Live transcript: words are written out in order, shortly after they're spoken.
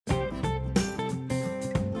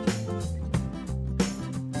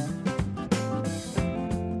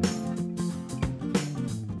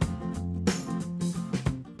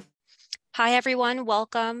Hi, everyone.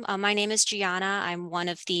 Welcome. My name is Jianna. I'm one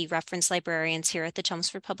of the reference librarians here at the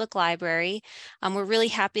Chelmsford Public Library. We're really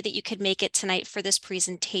happy that you could make it tonight for this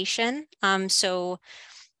presentation. So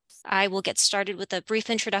I will get started with a brief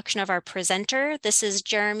introduction of our presenter. This is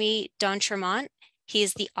Jeremy d'Entremont. He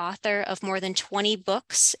is the author of more than 20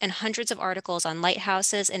 books and hundreds of articles on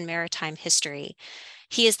lighthouses and maritime history.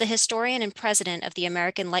 He is the historian and president of the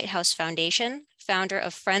American Lighthouse Foundation, founder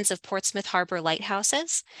of Friends of Portsmouth Harbor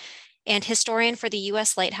Lighthouses, and historian for the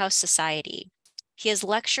U.S. Lighthouse Society. He has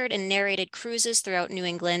lectured and narrated cruises throughout New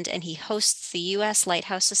England, and he hosts the U.S.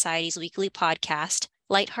 Lighthouse Society's weekly podcast,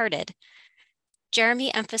 Lighthearted.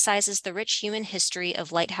 Jeremy emphasizes the rich human history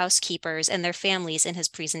of lighthouse keepers and their families in his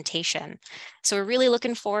presentation. So we're really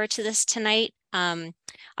looking forward to this tonight.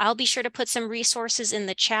 I'll be sure to put some resources in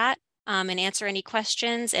the chat and answer any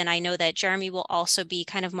questions. And I know that Jeremy will also be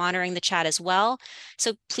kind of monitoring the chat as well.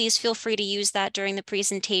 So please feel free to use that during the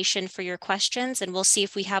presentation for your questions. And we'll see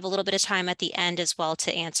if we have a little bit of time at the end as well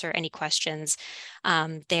to answer any questions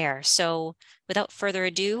there. So without further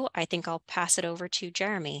ado, I think I'll pass it over to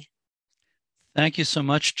Jeremy. Thank you so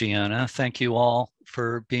much, Jianna. Thank you all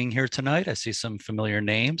for being here tonight. I see some familiar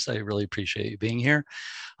names. I really appreciate you being here.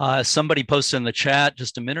 Somebody posted in the chat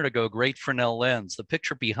just a minute ago, great Fresnel lens. The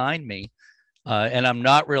picture behind me, and I'm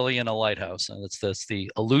not really in a lighthouse. That's the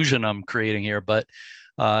illusion I'm creating here, but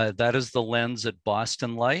that is the lens at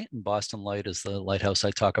Boston Light. And Boston Light is the lighthouse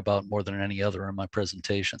I talk about more than any other in my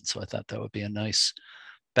presentation. So I thought that would be a nice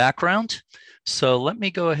background. So let me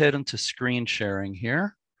go ahead into screen sharing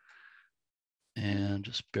here. And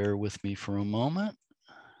just bear with me for a moment.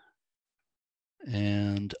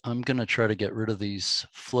 And I'm going to try to get rid of these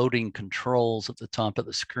floating controls at the top of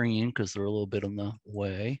the screen because they're a little bit in the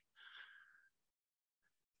way.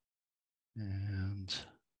 And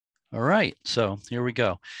all right, so here we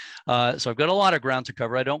go. So I've got a lot of ground to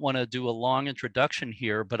cover. I don't want to do a long introduction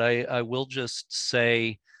here, but I will just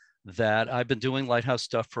say that I've been doing lighthouse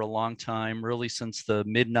stuff for a long time, really since the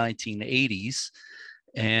mid-1980s.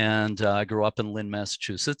 And I grew up in Lynn,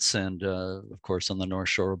 Massachusetts, and of course on the North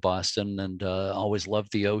Shore of Boston, and always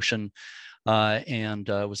loved the ocean. And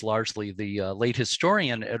was largely the late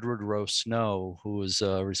historian Edward Rowe Snow who was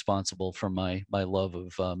responsible for my love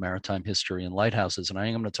of maritime history and lighthouses. And I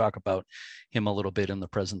am going to talk about him a little bit in the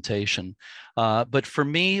presentation. But for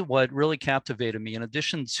me, what really captivated me, in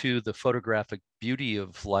addition to the photographic beauty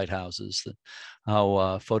of lighthouses,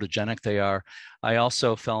 how photogenic they are, I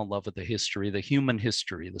also fell in love with the history, the human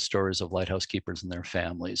history, the stories of lighthouse keepers and their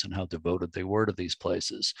families and how devoted they were to these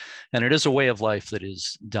places. And it is a way of life that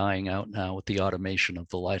is dying out now with the automation of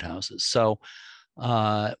the lighthouses. So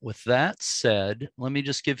with that said, let me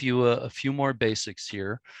just give you a few more basics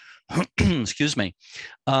here. Excuse me.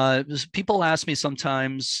 People ask me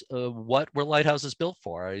sometimes what were lighthouses built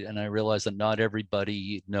for? And I realize that not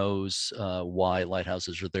everybody knows why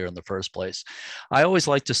lighthouses are there in the first place. I always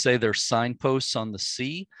like to say they're signposts on the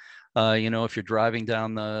sea. If you're driving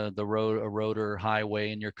down the road, a road or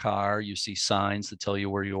highway in your car, you see signs that tell you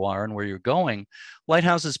where you are and where you're going.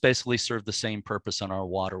 Lighthouses basically serve the same purpose on our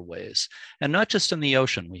waterways, and not just in the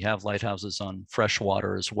ocean. We have lighthouses on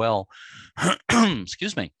freshwater as well.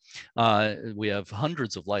 Excuse me. We have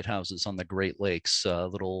hundreds of lighthouses on the Great Lakes.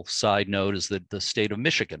 Little side note is that the state of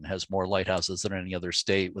Michigan has more lighthouses than any other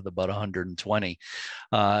state, with about 120.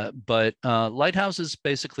 But lighthouses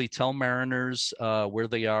basically tell mariners where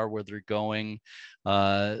they are, where they're going.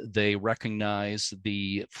 They recognize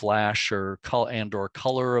the flash or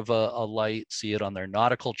color of a light, see it on their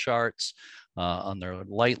nautical charts, on their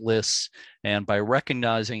light lists. And by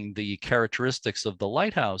recognizing the characteristics of the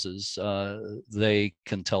lighthouses, they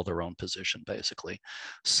can tell their own position, basically.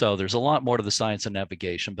 So there's a lot more to the science of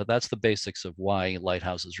navigation, but that's the basics of why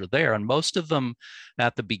lighthouses are there. And most of them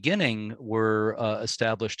at the beginning were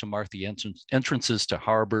established to mark the entrances to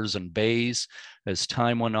harbors and bays. As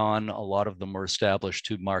time went on, a lot of them were established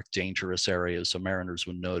to mark dangerous areas, so mariners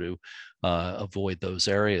would know to avoid those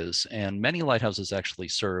areas. And many lighthouses actually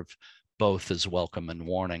serve both as welcome and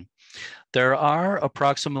warning. There are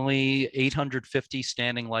approximately 850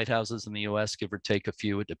 standing lighthouses in the US, give or take a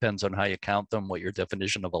few. It depends on how you count them, what your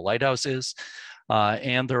definition of a lighthouse is.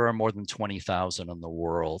 And there are more than 20,000 in the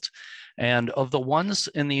world. And of the ones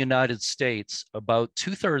in the United States, about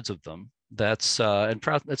 2/3 of them,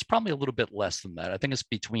 it's probably a little bit less than that. I think it's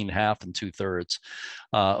between half and 2/3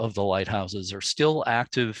 of the lighthouses are still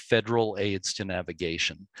active federal aids to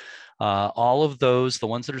navigation. All of those, the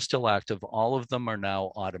ones that are still active, all of them are now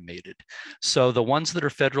automated. So the ones that are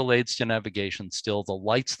federal aids to navigation still, the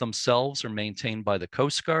lights themselves are maintained by the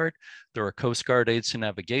Coast Guard. There are Coast Guard aids to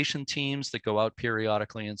navigation teams that go out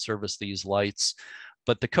periodically and service these lights.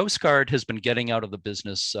 But the Coast Guard has been getting out of the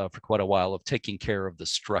business for quite a while of taking care of the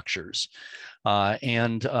structures.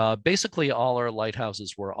 And basically all our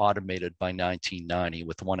lighthouses were automated by 1990,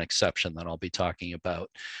 with one exception that I'll be talking about.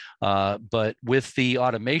 But with the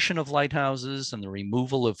automation of lighthouses and the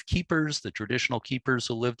removal of keepers, the traditional keepers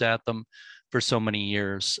who lived at them for so many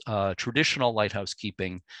years, traditional lighthouse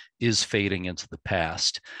keeping is fading into the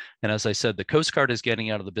past. And as I said, the Coast Guard is getting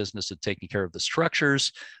out of the business of taking care of the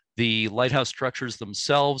structures. The lighthouse structures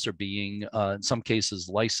themselves are being, in some cases,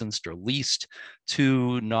 licensed or leased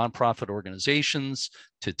to nonprofit organizations,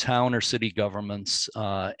 to town or city governments,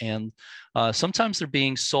 and sometimes they're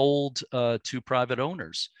being sold to private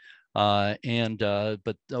owners. But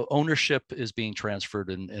the ownership is being transferred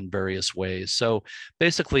in various ways. So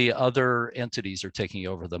basically, other entities are taking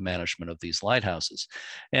over the management of these lighthouses.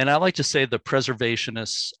 And I like to say the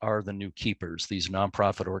preservationists are the new keepers. These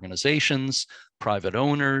nonprofit organizations, private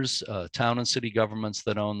owners, town and city governments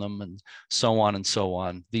that own them, and so on and so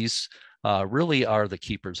on. These really are the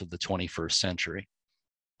keepers of the 21st century.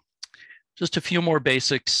 Just a few more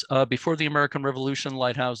basics. Before the American Revolution,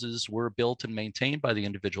 lighthouses were built and maintained by the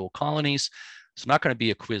individual colonies. It's not going to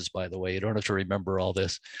be a quiz, by the way. You don't have to remember all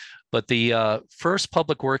this. But the first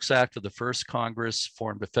Public Works Act of the first Congress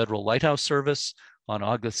formed a federal lighthouse service on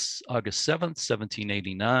August 7th,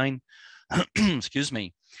 1789. Excuse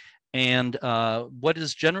me. And what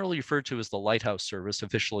is generally referred to as the Lighthouse Service,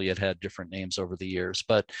 officially it had different names over the years,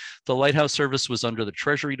 but the Lighthouse Service was under the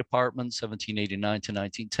Treasury Department, 1789 to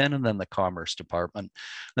 1910, and then the Commerce Department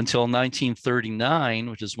until 1939,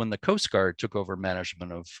 which is when the Coast Guard took over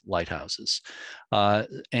management of lighthouses.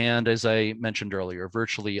 And as I mentioned earlier,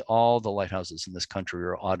 virtually all the lighthouses in this country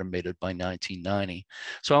are automated by 1990.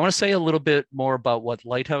 So I want to say a little bit more about what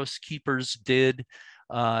lighthouse keepers did.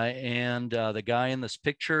 The guy in this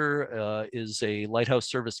picture is a lighthouse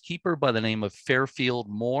service keeper by the name of Fairfield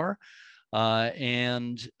Moore.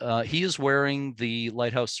 He is wearing the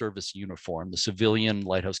lighthouse service uniform, the civilian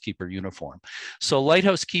lighthouse keeper uniform. So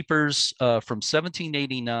lighthouse keepers from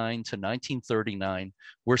 1789 to 1939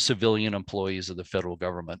 were civilian employees of the federal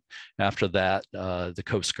government. After that, the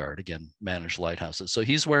Coast Guard, again, managed lighthouses. So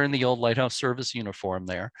he's wearing the old lighthouse service uniform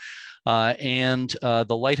there. The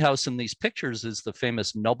lighthouse in these pictures is the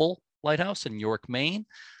famous Nubble Lighthouse in York, Maine.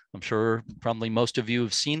 I'm sure probably most of you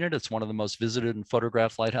have seen it. It's one of the most visited and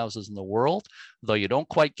photographed lighthouses in the world. Though you don't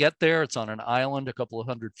quite get there, it's on an island a couple of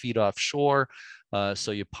 100 feet offshore.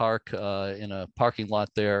 So you park in a parking lot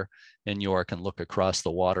there in York and look across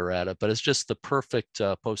the water at it. But it's just the perfect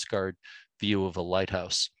postcard view of a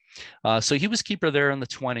lighthouse. So he was keeper there in the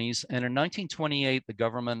 20s. And in 1928, the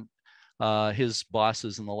government, his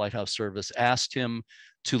bosses in the Lighthouse Service, asked him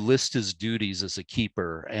to list his duties as a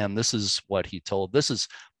keeper. And this is what he told. This is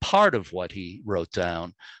part of what he wrote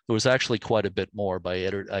down. There was actually quite a bit more, but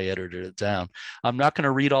I edited it down. I'm not going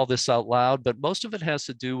to read all this out loud, but most of it has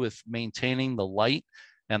to do with maintaining the light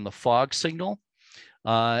and the fog signal.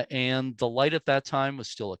 And the light at that time was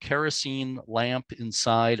still a kerosene lamp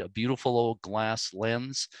inside a beautiful old glass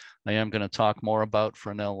lens. I am going to talk more about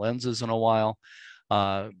Fresnel lenses in a while.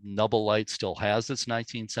 Nubble light still has its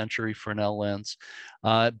 19th century Fresnel lens,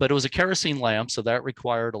 but it was a kerosene lamp, so that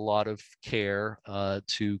required a lot of care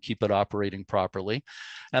to keep it operating properly.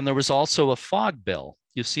 And there was also a fog bell.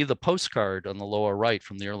 You see the postcard on the lower right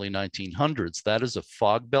from the early 1900s. That is a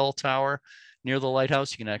fog bell tower near the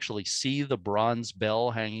lighthouse. You can actually see the bronze bell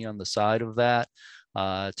hanging on the side of that.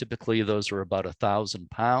 Typically, those were about 1,000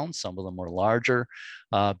 pounds. Some of them were larger,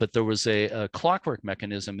 but there was a clockwork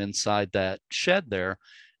mechanism inside that shed there.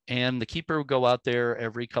 And the keeper would go out there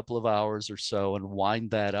every couple of hours or so and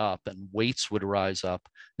wind that up, and weights would rise up.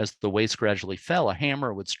 As the weights gradually fell, a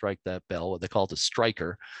hammer would strike that bell, what they called a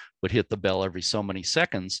striker, would hit the bell every so many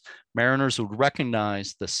seconds. Mariners would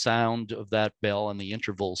recognize the sound of that bell and the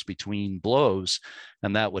intervals between blows,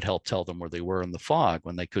 and that would help tell them where they were in the fog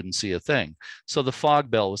when they couldn't see a thing. So the fog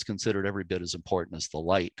bell was considered every bit as important as the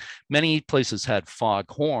light. Many places had fog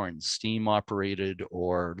horns, steam operated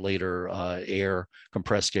or later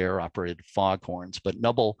compressed air operated fog horns, but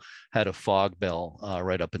Nubble had a fog bell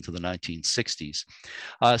right up into the 1960s.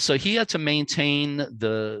 So he had to maintain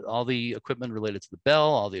all the equipment related to the bell,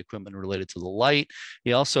 all the equipment related to the light.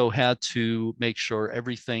 He also had to make sure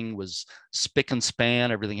everything was spick and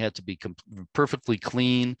span. Everything had to be perfectly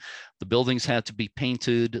clean. The buildings had to be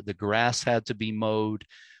painted. The grass had to be mowed.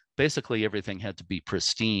 Basically, everything had to be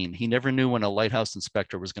pristine. He never knew when a lighthouse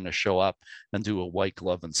inspector was going to show up and do a white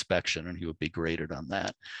glove inspection, and he would be graded on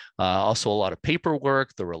that. Also, a lot of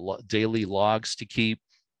paperwork. There were daily logs to keep.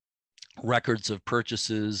 records of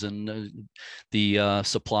purchases and the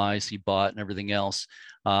supplies he bought and everything else.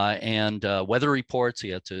 And weather reports. He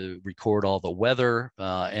had to record all the weather,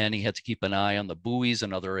 and he had to keep an eye on the buoys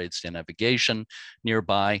and other aids to navigation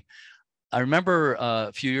nearby. I remember a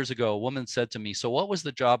few years ago, a woman said to me, "So, what was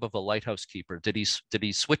the job of a lighthouse keeper? Did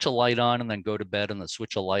he switch a light on and then go to bed and then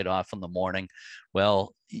switch a light off in the morning?"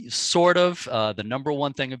 Well, sort of. The number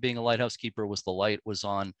one thing of being a lighthouse keeper was the light was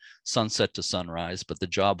on sunset to sunrise, but the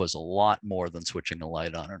job was a lot more than switching a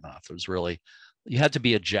light on and off. It was really, you had to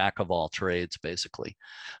be a jack of all trades, basically.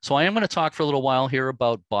 So I am going to talk for a little while here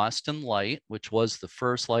about Boston Light, which was the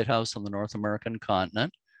first lighthouse on the North American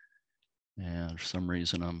continent. And for some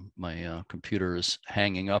reason, my computer is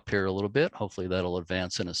hanging up here a little bit. Hopefully that'll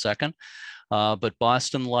advance in a second. But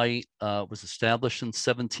Boston Light was established in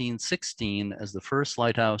 1716 as the first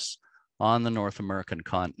lighthouse on the North American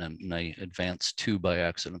continent. And I advanced 2 by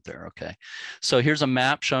accident there. Okay. So here's a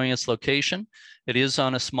map showing its location. It is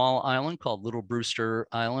on a small island called Little Brewster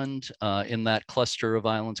Island, in that cluster of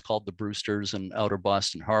islands called the Brewsters in outer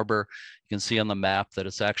Boston Harbor. You can see on the map that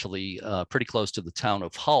it's actually pretty close to the town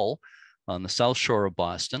of Hull on the south shore of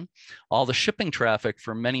Boston. All the shipping traffic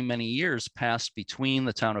for many, many years passed between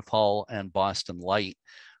the town of Hull and Boston Light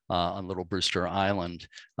on Little Brewster Island.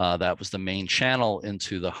 That was the main channel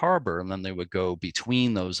into the harbor, and then they would go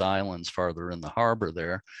between those islands farther in the harbor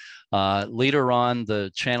there. Later on,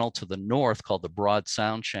 the channel to the north, called the Broad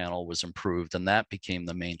Sound Channel, was improved, and that became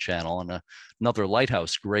the main channel. And another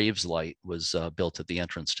lighthouse, Graves Light, was built at the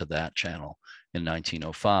entrance to that channel in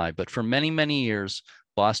 1905. But for many, many years,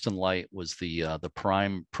 Boston Light was the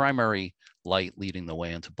primary light leading the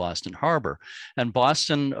way into Boston Harbor. And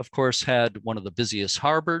Boston, of course, had one of the busiest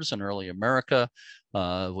harbors in early America,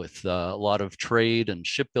 with a lot of trade and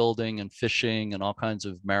shipbuilding and fishing and all kinds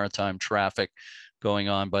of maritime traffic going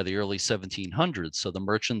on by the early 1700s. So the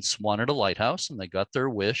merchants wanted a lighthouse, and they got their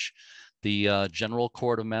wish. The General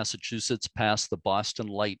Court of Massachusetts passed the Boston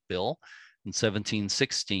Light Bill in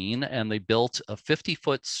 1716, and they built a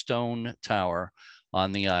 50-foot stone tower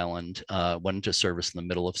on the island, went into service in the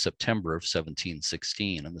middle of September of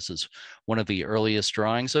 1716. And this is one of the earliest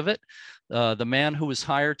drawings of it. The man who was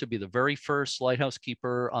hired to be the very first lighthouse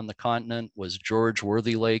keeper on the continent was George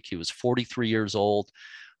Worthylake. He was 43 years old.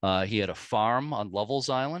 He had a farm on Lovell's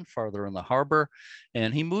Island, farther in the harbor,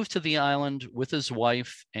 and he moved to the island with his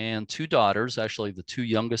wife and 2 daughters, actually the 2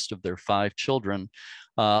 youngest of their 5 children.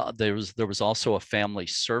 There was also a family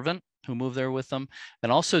servant who moved there with them, and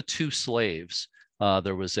also 2 slaves.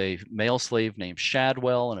 There was a male slave named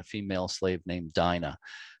Shadwell and a female slave named Dinah.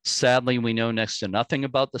 Sadly, we know next to nothing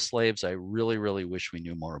about the slaves. I really, really wish we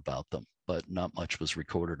knew more about them, but not much was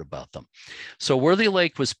recorded about them. So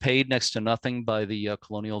Worthylake was paid next to nothing by the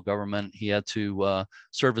colonial government. He had to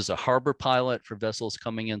serve as a harbor pilot for vessels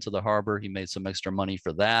coming into the harbor. He made some extra money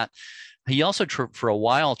for that. He also, for a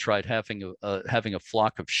while, tried having a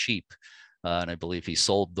flock of sheep. And I believe he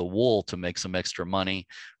sold the wool to make some extra money.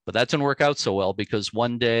 But that didn't work out so well, because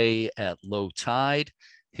one day at low tide,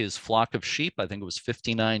 his flock of sheep, I think it was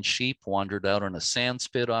 59 sheep, wandered out on a sand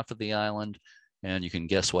spit off of the island. And you can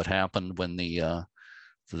guess what happened when the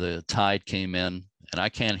tide came in. And I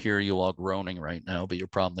can't hear you all groaning right now, but you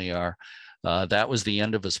probably are. That was the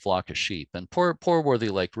end of his flock of sheep. And poor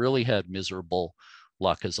Worthylake really had miserable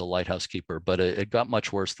luck as a lighthouse keeper, but it got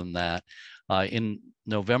much worse than that. In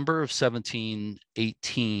November of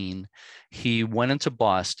 1718, he went into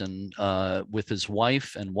Boston with his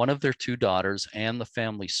wife and one of their 2 daughters and the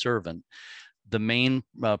family servant. The main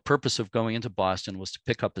purpose of going into Boston was to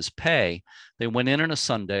pick up his pay. They went in on a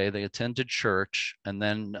Sunday, they attended church, and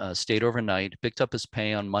then stayed overnight, picked up his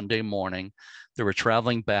pay on Monday morning. They were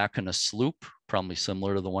traveling back in a sloop, probably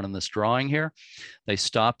similar to the one in this drawing here. They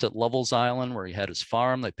stopped at Lovell's Island, where he had his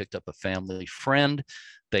farm. They picked up a family friend.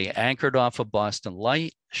 They anchored off of Boston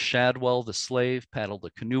Light. Shadwell, the slave, paddled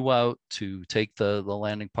a canoe out to take the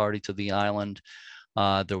landing party to the island.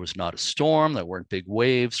 There was not a storm. There weren't big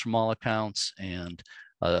waves from all accounts. And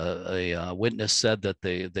a witness said that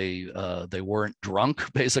they weren't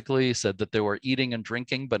drunk, basically. He said that they were eating and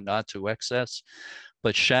drinking, but not to excess.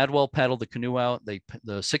 But Shadwell paddled the canoe out.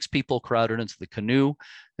 The 6 people crowded into the canoe.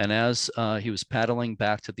 And as he was paddling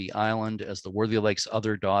back to the island, as the Worthylake's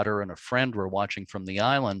other daughter and a friend were watching from the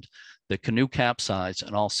island, the canoe capsized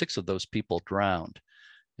and all 6 of those people drowned.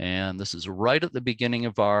 And this is right at the beginning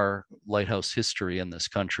of our lighthouse history in this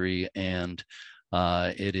country. And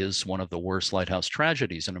it is one of the worst lighthouse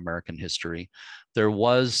tragedies in American history. There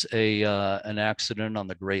was an accident on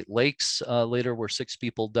the Great Lakes later where 6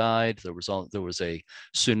 people died. There was a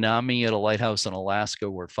tsunami at a lighthouse in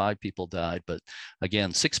Alaska where 5 people died. But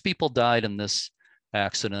again, 6 people died in this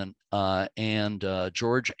accident. And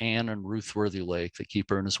George, Ann, and Ruth Worthylake, the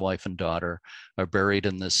keeper and his wife and daughter, are buried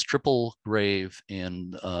in this triple grave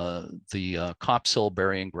in the Cops Hill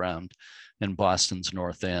Burying Ground in Boston's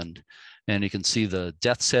North End. And you can see the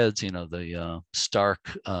death's heads, you know, the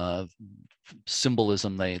stark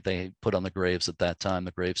symbolism they put on the graves at that time,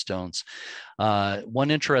 the gravestones.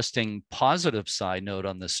 One interesting positive side note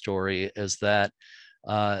on this story is that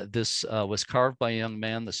this was carved by a young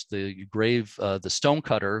man, the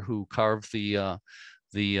stonecutter who carved these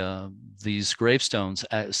gravestones,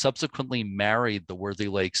 subsequently married the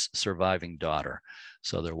Worthylake's surviving daughter.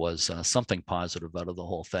 So there was something positive out of the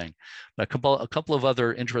whole thing. But a couple of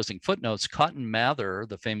other interesting footnotes. Cotton Mather,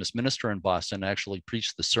 the famous minister in Boston, actually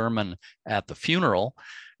preached the sermon at the funeral.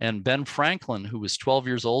 And Ben Franklin, who was 12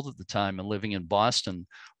 years old at the time and living in Boston,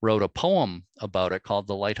 wrote a poem about it called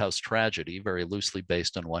The Lighthouse Tragedy, very loosely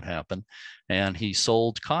based on what happened. And he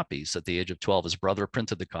sold copies at the age of 12. His brother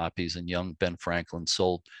printed the copies, and young Ben Franklin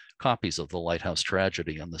sold copies of The Lighthouse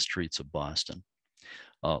Tragedy on the streets of Boston.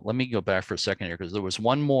 Let me go back for a second here, because there was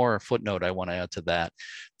one more footnote I want to add to that.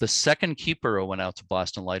 The second keeper who went out to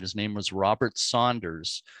Boston Light, his name was Robert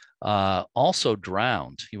Saunders, also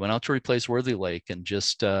drowned. He went out to replace Worthylake, and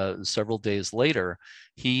just several days later,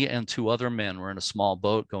 he and two other men were in a small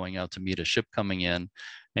boat going out to meet a ship coming in.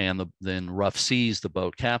 And then rough seas, the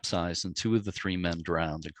boat capsized, and two of the three men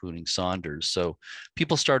drowned, including Saunders. So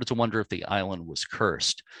people started to wonder if the island was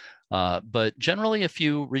cursed. But generally, if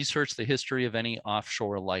you research the history of any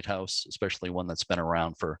offshore lighthouse, especially one that's been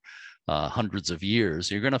around for hundreds of years,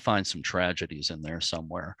 you're going to find some tragedies in there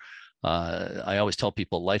somewhere. I always tell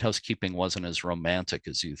people lighthouse keeping wasn't as romantic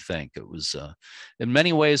as you think. It was, in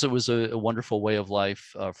many ways, it was a wonderful way of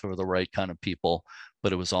life for the right kind of people,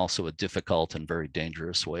 but it was also a difficult and very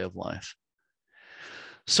dangerous way of life.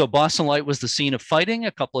 So Boston Light was the scene of fighting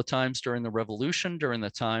a couple of times during the Revolution, during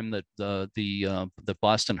the time that the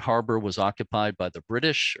Boston Harbor was occupied by the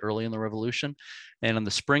British early in the Revolution. And in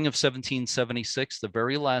the spring of 1776, the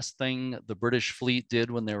very last thing the British fleet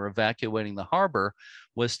did when they were evacuating the harbor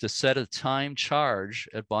was to set a time charge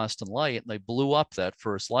at Boston Light, and they blew up that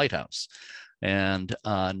first lighthouse. And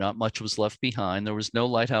not much was left behind. There was no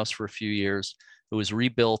lighthouse for a few years. It was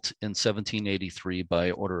rebuilt in 1783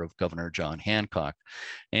 by order of Governor John Hancock.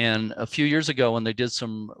 And a few years ago, when they did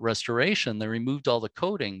some restoration, they removed all the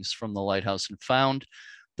coatings from the lighthouse and found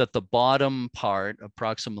that the bottom part,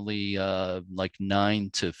 approximately like 9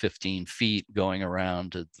 to 15 feet going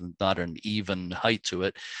around, not an even height to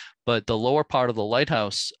it, but the lower part of the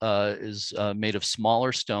lighthouse is made of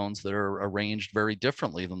smaller stones that are arranged very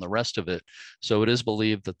differently than the rest of it. So it is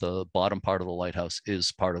believed that the bottom part of the lighthouse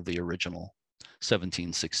is part of the original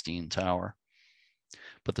 1716 tower.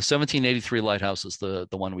 But the 1783 lighthouse is the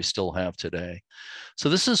one we still have today. So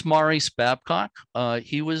this is Maurice Babcock.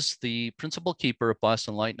 He was the principal keeper at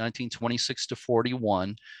Boston Light, 1926 to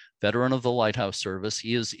 41, veteran of the Lighthouse Service.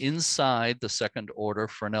 He is inside the second order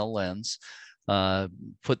Fresnel lens,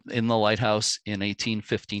 put in the lighthouse in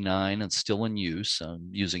 1859 and still in use. I'm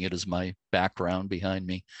using it as my background behind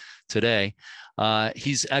me today.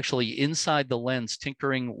 He's actually inside the lens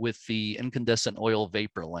tinkering with the incandescent oil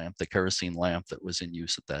vapor lamp, the kerosene lamp that was in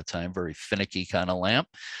use at that time, very finicky kind of lamp.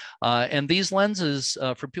 And these lenses,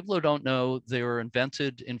 for people who don't know, they were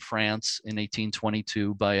invented in France in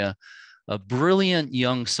 1822 by a brilliant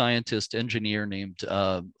young scientist engineer named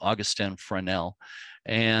Augustin Fresnel.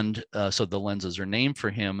 And so the lenses are named for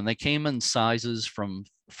him, and they came in sizes from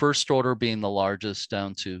first order being the largest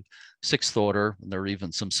down to sixth order. And there are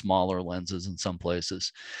even some smaller lenses in some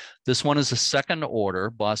places. This one is a second order.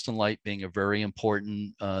 Boston Light, being a very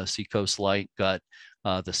important seacoast light, got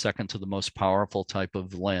the second to the most powerful type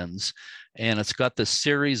of lens. And it's got this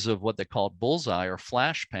series of what they call bullseye or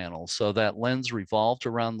flash panels. So that lens revolved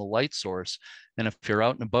around the light source. And if you're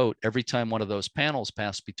out in a boat, every time one of those panels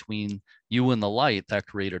passed between you and the light, that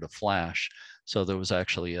created a flash. So there was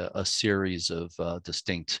actually a series of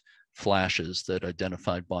distinct flashes that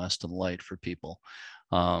identified Boston Light for people.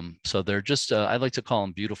 So they're just, I like to call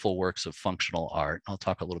them beautiful works of functional art. I'll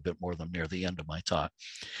talk a little bit more of them near the end of my talk.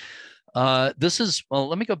 Well,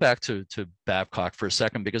 let me go back to Babcock for a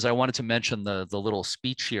second, because I wanted to mention the little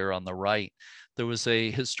speech here on the right. There was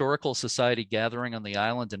a historical society gathering on the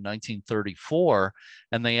island in 1934,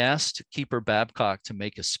 and they asked Keeper Babcock to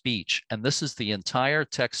make a speech. And this is the entire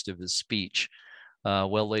text of his speech.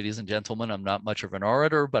 Well, ladies and gentlemen, I'm not much of an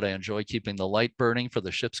orator, but I enjoy keeping the light burning for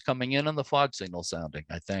the ships coming in and the fog signal sounding.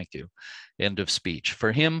 I thank you. End of speech.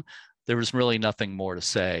 For him, there was really nothing more to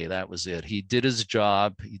say. That was it. He did his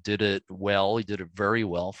job. He did it well. He did it very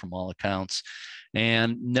well from all accounts.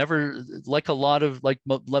 and never, like a lot of, like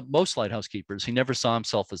most lighthouse keepers, he never saw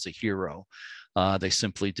himself as a hero. They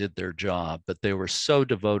simply did their job, but they were so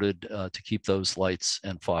devoted to keep those lights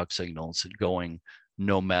and fog signals going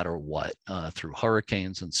no matter what, through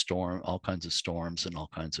hurricanes and all kinds of storms and all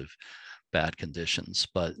kinds of bad conditions.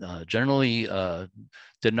 But generally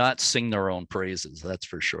did not sing their own praises, that's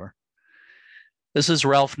for sure. This is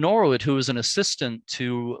Ralph Norwood, who was an assistant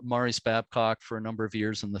to Maurice Babcock for a number of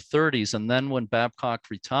years in the 30s. And then when Babcock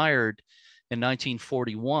retired in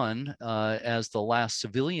 1941 as the last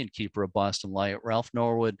civilian keeper of Boston Light, Ralph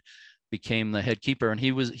Norwood became the head keeper. And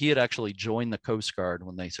he had actually joined the Coast Guard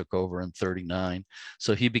when they took over in 39.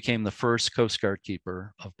 So he became the first Coast Guard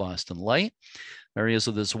keeper of Boston Light. There he is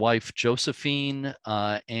with his wife, Josephine,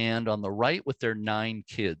 and on the right with their 9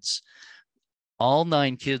 kids. All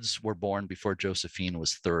 9 kids were born before Josephine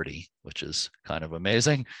was 30, which is kind of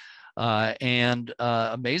amazing. And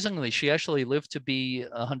amazingly, she actually lived to be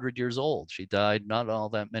 100 years old. She died not all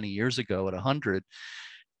that many years ago at 100.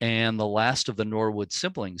 And the last of the Norwood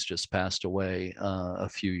siblings just passed away a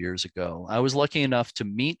few years ago. I was lucky enough to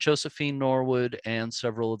meet Josephine Norwood and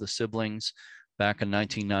several of the siblings back in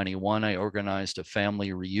 1991. I organized a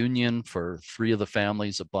family reunion for 3 of the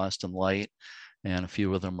families of Boston Light, and a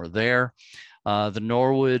few of them were there. The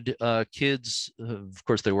Norwood kids, of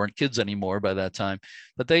course, they weren't kids anymore by that time,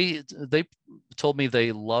 but they told me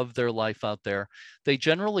they loved their life out there. They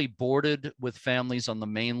generally boarded with families on the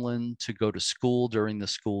mainland to go to school during the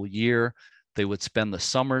school year. They would spend the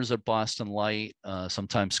summers at Boston Light,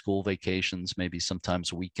 sometimes school vacations, maybe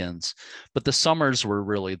sometimes weekends. But the summers were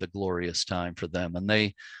really the glorious time for them. And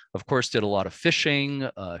they, of course, did a lot of fishing,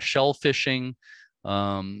 shell fishing.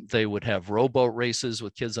 They would have rowboat races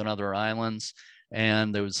with kids on other islands,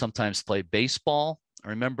 and they would sometimes play baseball. I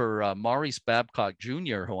remember Maurice Babcock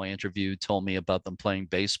Jr., who I interviewed, told me about them playing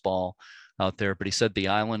baseball out there, but he said the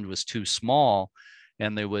island was too small,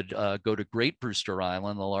 and they would go to Great Brewster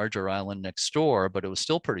Island, the larger island next door, but it was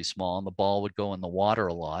still pretty small, and the ball would go in the water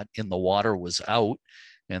a lot. In the water was out,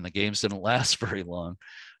 and the games didn't last very long.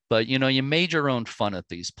 But you made your own fun at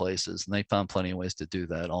these places, and they found plenty of ways to do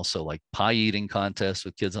that. Also, like pie eating contests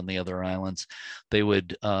with kids on the other islands. They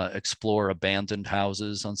would explore abandoned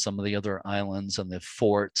houses on some of the other islands, and the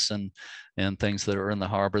forts and things that are in the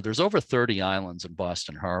harbor. There's over 30 islands in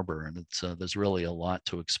Boston Harbor, and there's really a lot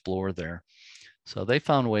to explore there. So they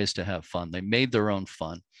found ways to have fun. They made their own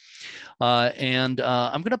fun. And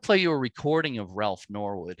I'm going to play you a recording of Ralph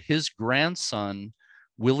Norwood. His grandson,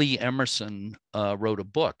 Willie Emerson, wrote a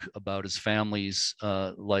book about his family's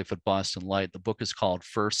life at Boston Light. The book is called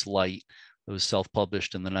First Light. It was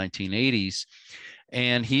self-published in the 1980s.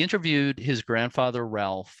 And he interviewed his grandfather,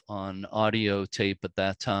 Ralph, on audio tape at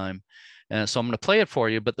that time. And so I'm going to play it for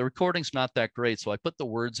you, but the recording's not that great. So I put the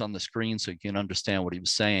words on the screen so you can understand what he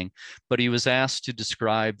was saying. But he was asked to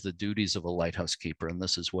describe the duties of a lighthouse keeper, and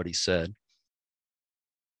this is what he said.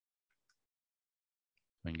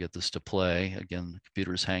 I can get this to play. Again, the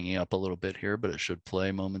computer's hanging up a little bit here, but it should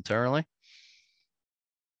play momentarily.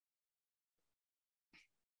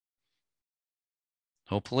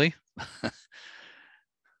 Hopefully.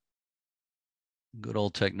 Good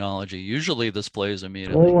old technology. Usually this plays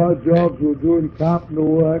immediately. All our jobs were doing carpenter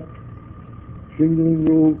work, shingling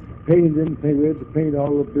roofs, painting. We had to paint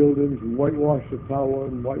all the buildings and whitewash the tower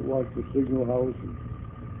and whitewash the signal house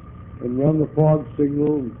and run the fog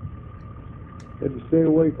signal. Had to stay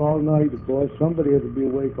awake all night, of course. Somebody had to be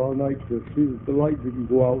awake all night to see that the light didn't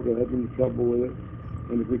go out or have any trouble with it.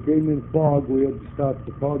 And if we came in fog, we had to start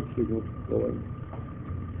the fog signal going.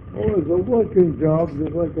 Oh, it was a working job,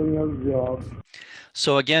 just like any other job.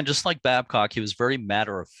 So again, just like Babcock, he was very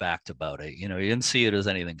matter of fact about it. He didn't see it as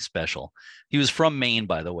anything special. He was from Maine,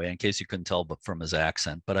 by the way, in case you couldn't tell, but from his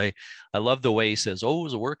accent. But I love the way he says, "Oh, it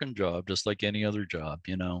was a working job, just like any other job."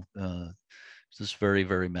 Just very,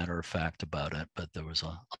 very matter of fact about it. But there was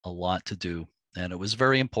a lot to do, and it was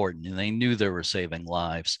very important. And they knew they were saving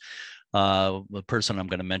lives. The person I'm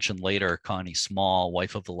going to mention later, Connie Small,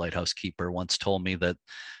 wife of the lighthouse keeper, once told me that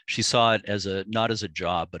she saw it as not as a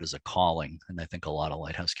job, but as a calling. And I think a lot of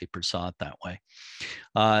lighthouse keepers saw it that way.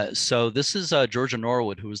 So this is Georgia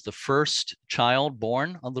Norwood, who was the first child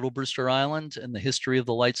born on Little Brewster Island in the history of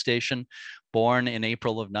the light station, born in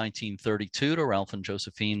April of 1932 to Ralph and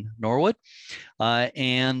Josephine Norwood.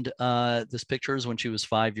 And this picture is when she was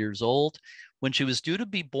 5 years old. When she was due to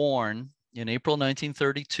be born, in April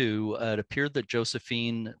 1932, it appeared that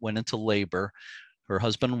Josephine went into labor. her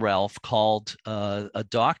husband Ralph, called a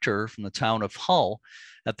doctor from the town of Hull.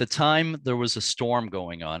 At the time, there was a storm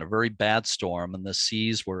going on, a very bad storm, and the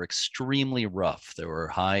seas were extremely rough. There were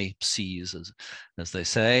high seas, as they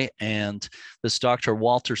say. And this Dr.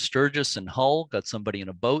 Walter Sturgis in Hull got somebody in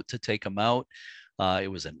a boat to take him out.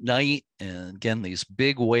 It was at night, and again, these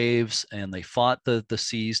big waves, and they fought the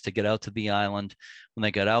seas to get out to the island. When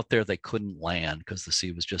they got out there, they couldn't land because the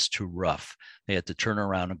sea was just too rough. They had to turn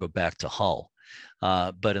around and go back to Hull.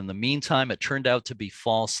 But in the meantime, it turned out to be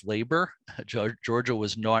false labor. Georgia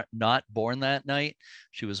was not born that night.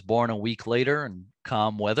 She was born a week later in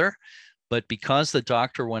calm weather. But because the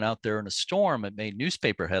doctor went out there in a storm, it made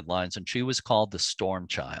newspaper headlines, and she was called the Storm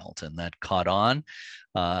Child, and that caught on.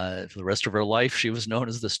 For the rest of her life, she was known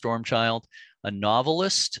as the Storm Child. A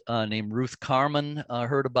novelist named Ruth Carman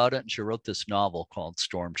heard about it, and she wrote this novel called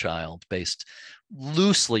Storm Child,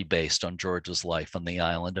 loosely based on Georgia's life on the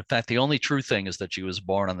island. In fact, the only true thing is that she was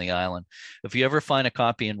born on the island. If you ever find a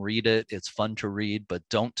copy and read it, it's fun to read, but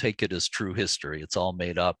don't take it as true history. It's all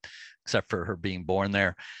made up, except for her being born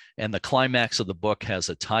there. And the climax of the book has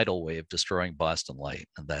a tidal wave destroying Boston Light.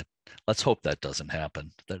 And let's hope that doesn't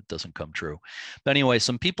happen, that it doesn't come true. But anyway,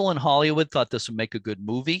 some people in Hollywood thought this would make a good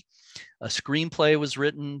movie. A screenplay was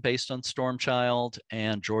written based on Storm Child,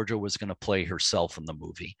 and Georgia was going to play herself in the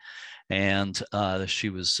movie. And she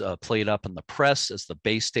was played up in the press as the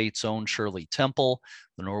Bay State's own Shirley Temple.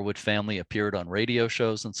 The Norwood family appeared on radio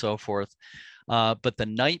shows and so forth. But the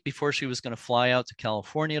night before she was going to fly out to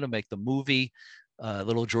California to make the movie,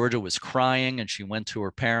 little Georgia was crying, and she went to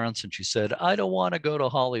her parents and she said, "I don't want to go to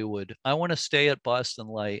Hollywood. I want to stay at Boston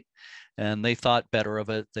Light." And they thought better of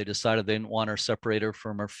it. They decided they didn't want her separated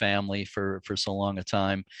from her family for so long a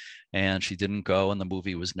time. And she didn't go, and the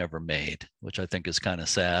movie was never made, which I think is kind of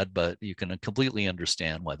sad, but you can completely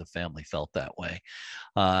understand why the family felt that way.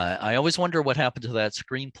 I always wonder what happened to that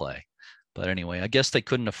screenplay. But anyway, I guess they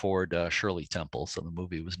couldn't afford Shirley Temple, so the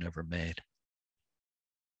movie was never made.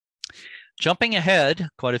 Jumping ahead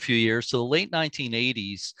quite a few years to the late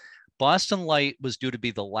 1980s, Boston Light was due to be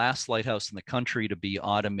the last lighthouse in the country to be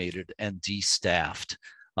automated and de-staffed.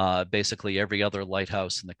 Basically, every other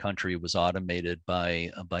lighthouse in the country was automated by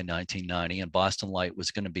 1990, and Boston Light was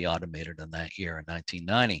going to be automated in that year, in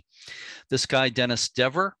 1990. This guy, Dennis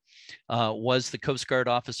Dever, was the Coast Guard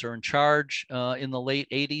officer in charge in the late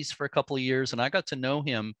 80s for a couple of years, and I got to know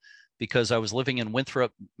him because I was living in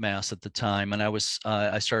Winthrop, Mass at the time, and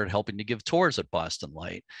I started helping to give tours at Boston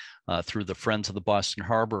Light through the Friends of the Boston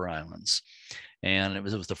Harbor Islands. And it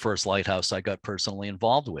was the first lighthouse I got personally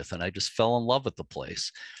involved with, and I just fell in love with the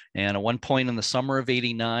place. And at one point in the summer of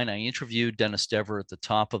 '89, I interviewed Dennis Dever at the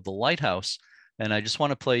top of the lighthouse, and I just want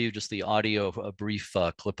to play you just the audio of a brief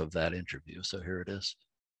clip of that interview. So here it is.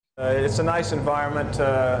 It's a nice environment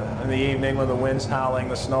in the evening when the wind's howling,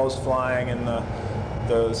 the snow's flying, and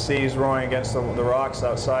the sea's roaring against the rocks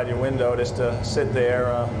outside your window. Just to sit there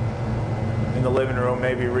in the living room,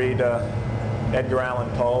 maybe read Edgar Allan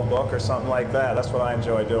Poe book or something like that. That's what I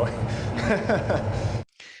enjoy doing.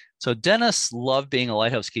 So Dennis loved being a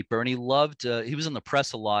lighthouse keeper, and he was in the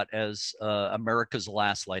press a lot as America's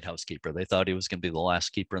last lighthouse keeper. They thought he was going to be the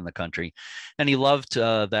last keeper in the country, and he loved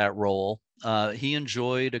that role. He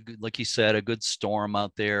enjoyed, like he said, a good storm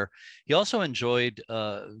out there. He also enjoyed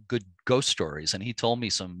good ghost stories, and he told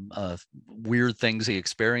me some weird things he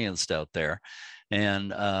experienced out there.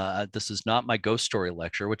 And this is not my ghost story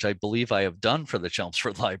lecture, which I believe I have done for the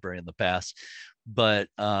Chelmsford Library in the past. But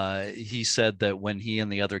he said that when he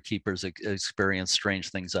and the other keepers experienced strange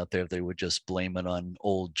things out there, they would just blame it on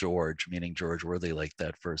old George, meaning George Worthy, like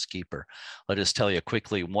that first keeper. I'll just tell you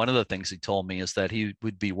quickly, one of the things he told me is that he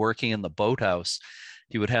would be working in the boathouse.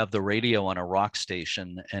 He would have the radio on a rock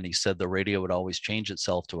station, and he said the radio would always change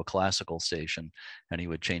itself to a classical station, and he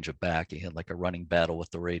would change it back. He had like a running battle with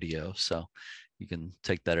the radio. So you can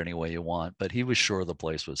take that any way you want, but he was sure the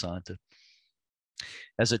place was haunted.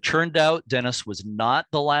 As it turned out, Dennis was not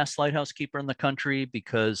the last lighthouse keeper in the country,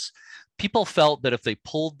 because people felt that if they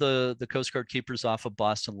pulled the Coast Guard keepers off of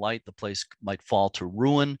Boston Light, the place might fall to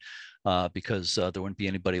ruin because there wouldn't be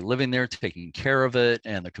anybody living there taking care of it,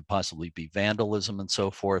 and there could possibly be vandalism and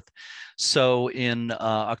so forth. So in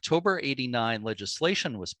October '89,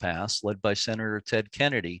 legislation was passed, led by Senator Ted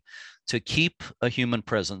Kennedy, to keep a human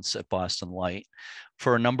presence at Boston Light.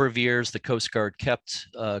 For a number of years, the Coast Guard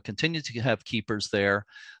continued to have keepers there.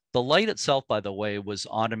 The light itself, by the way, was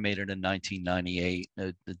automated in 1998.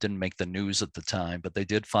 It didn't make the news at the time, but they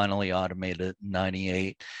did finally automate it in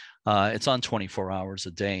 '98. It's on 24 hours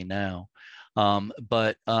a day now.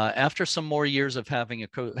 But after some more years of having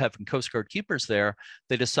Coast Guard keepers there,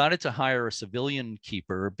 they decided to hire a civilian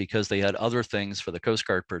keeper because they had other things for the Coast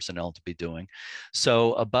Guard personnel to be doing.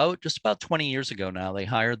 So just about 20 years ago now, they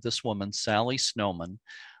hired this woman, Sally Snowman,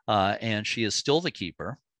 and she is still the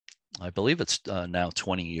keeper. I believe it's now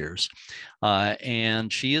 20 years.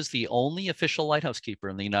 And she is the only official lighthouse keeper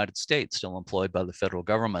in the United States, still employed by the federal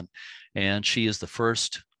government. And she is the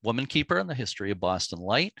first woman keeper in the history of Boston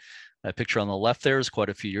Light. That picture on the left there is quite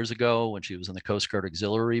a few years ago when she was in the Coast Guard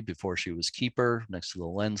Auxiliary before she was keeper, next to the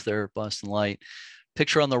lens there at Boston Light.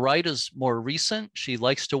 Picture on the right is more recent. She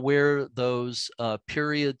likes to wear those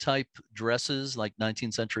period type dresses, like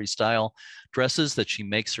 19th century style dresses that she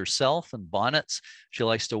makes herself, and bonnets. She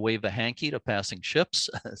likes to wave a hanky to passing ships.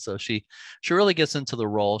 So she really gets into the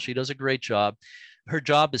role. She does a great job. Her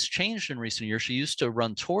job has changed in recent years. She used to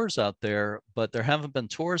run tours out there, but there haven't been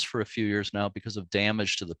tours for a few years now because of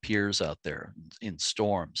damage to the piers out there in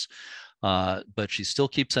storms. But she still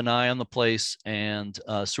keeps an eye on the place and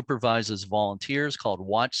supervises volunteers called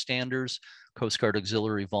watchstanders, Coast Guard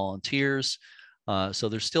Auxiliary volunteers. So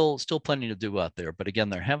there's still plenty to do out there. But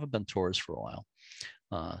again, there haven't been tours for a while.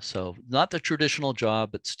 So not the traditional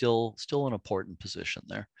job, but still an important position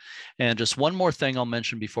there. And just one more thing I'll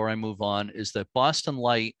mention before I move on is that Boston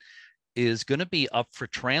Light is going to be up for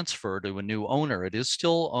transfer to a new owner. It is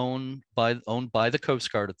still owned by the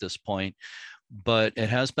Coast Guard at this point, but it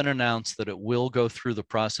has been announced that it will go through the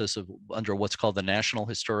process of under what's called the National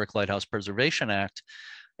Historic Lighthouse Preservation Act,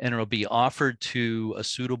 and it'll be offered to a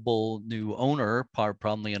suitable new owner,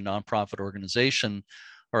 probably a nonprofit organization,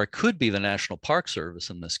 or it could be the National Park Service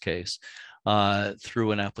in this case,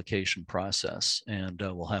 through an application process. And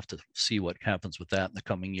we'll have to see what happens with that in the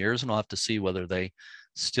coming years, and we'll have to see whether they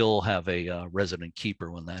still have a resident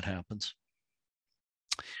keeper when that happens.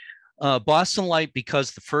 Boston Light,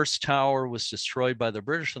 because the first tower was destroyed by the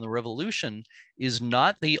British in the Revolution, is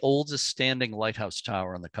not the oldest standing lighthouse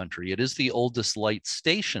tower in the country. It is the oldest light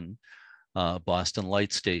station, Boston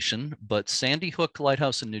Light Station, but Sandy Hook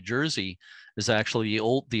Lighthouse in New Jersey is actually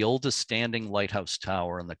the oldest standing lighthouse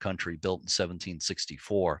tower in the country, built in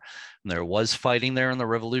 1764. And there was fighting there in the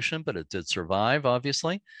Revolution, but it did survive,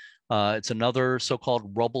 obviously. It's another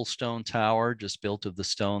so-called rubble stone tower, just built of the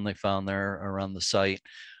stone they found there around the site.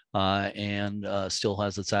 And still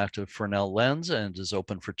has its active Fresnel lens and is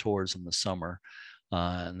open for tours in the summer.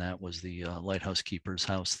 And that was the lighthouse keeper's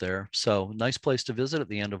house there. So nice place to visit at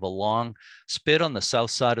the end of a long spit on the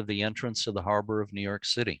south side of the entrance to the harbor of New York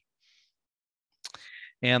City.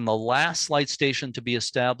 And the last light station to be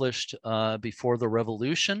established before the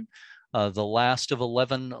Revolution, the last of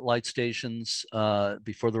 11 light stations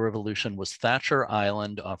before the Revolution, was Thatcher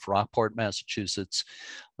Island off Rockport, Massachusetts.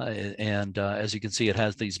 And as you can see, it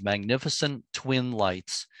has these magnificent twin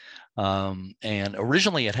lights. And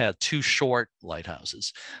originally it had two short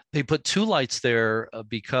lighthouses. They put two lights there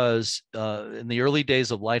because in the early days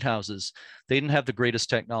of lighthouses, they didn't have the greatest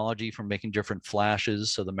technology for making different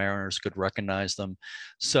flashes so the mariners could recognize them.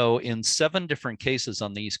 So in 7 different cases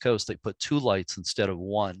on the East Coast, they put 2 lights instead of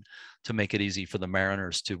 1 to make it easy for the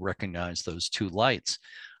mariners to recognize those 2 lights.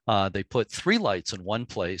 They put 3 lights in one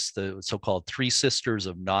place, the so-called Three Sisters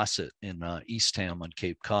of Nauset in Eastham on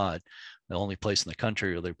Cape Cod, the only place in the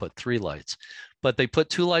country where they put 3 lights. But they put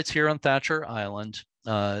 2 lights here on Thatcher Island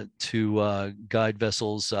to guide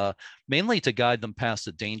vessels, mainly to guide them past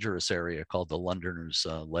a dangerous area called the Londoners'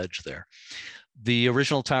 Ledge there. The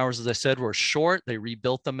original towers, as I said, were short. They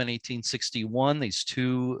rebuilt them in 1861. These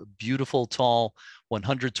 2 beautiful, tall,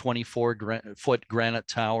 124-foot granite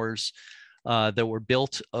towers that were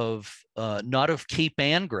built of not of Cape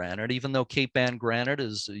Ann granite, even though Cape Ann granite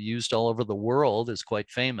is used all over the world, is quite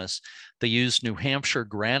famous. They used New Hampshire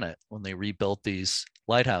granite when they rebuilt these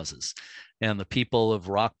lighthouses. And the people of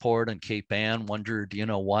Rockport and Cape Ann wondered, you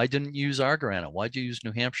know, why didn't you use our granite? Why'd you use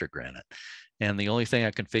New Hampshire granite? And the only thing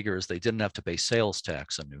I can figure is they didn't have to pay sales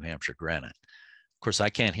tax on New Hampshire granite. Of course, I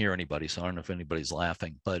can't hear anybody, so I don't know if anybody's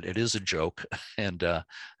laughing, but it is a joke. And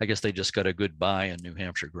I guess they just got a good buy in New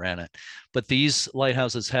Hampshire granite. But these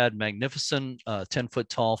lighthouses had magnificent 10-foot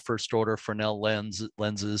tall first order Fresnel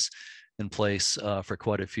lenses in place for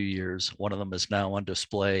quite a few years. One of them is now on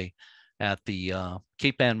display at the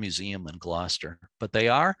Cape Ann Museum in Gloucester. But they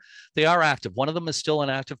are active. One of them is still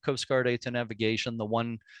an active Coast Guard aid to navigation. The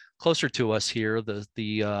one closer to us here,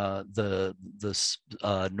 the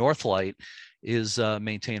North Light, is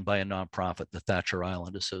maintained by a nonprofit, the Thatcher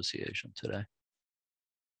Island Association today.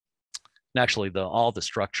 And actually, all the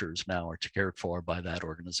structures now are cared for by that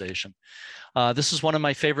organization. This is one of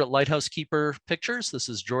my favorite lighthouse keeper pictures. This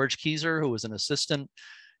is George Keyser, who was an assistant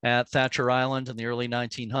at Thatcher Island in the early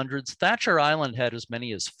 1900s. Thatcher Island had as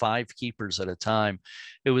many as 5 keepers at a time.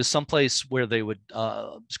 It was someplace where they would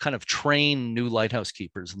kind of train new lighthouse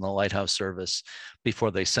keepers in the lighthouse service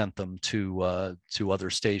before they sent them to other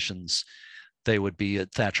stations. They would be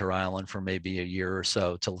at Thatcher Island for maybe a year or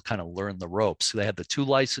so to kind of learn the ropes. They had the 2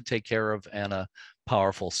 lights to take care of and a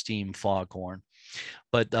powerful steam foghorn.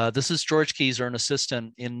 But this is George Keyser, an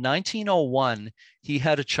assistant. In 1901, he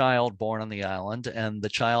had a child born on the island, and the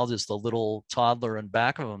child is the little toddler in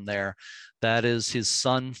back of him there. That is his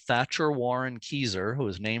son, Thatcher Warren Keyser, who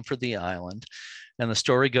is named for the island. And the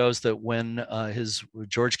story goes that when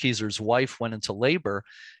George Keyser's wife went into labor,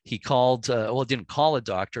 he called, well, didn't call a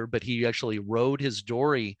doctor, but he actually rowed his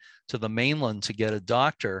dory to the mainland to get a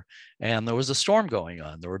doctor. And there was a storm going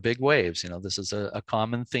on. There were big waves. You know, this is a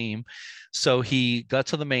common theme. So he got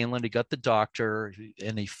to the mainland, he got the doctor,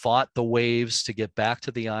 and he fought the waves to get back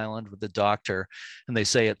to the island with the doctor. And they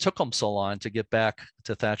say it took him so long to get back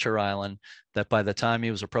to Thatcher Island that by the time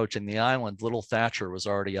he was approaching the island, little Thatcher was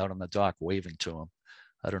already out on the dock waving to him.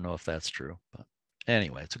 I don't know if that's true, but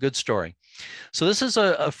anyway, it's a good story. So this is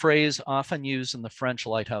a phrase often used in the French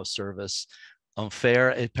lighthouse service,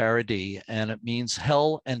 enfer et paradis, and it means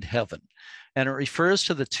hell and heaven. And it refers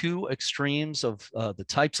to the 2 extremes of the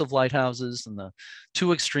types of lighthouses and the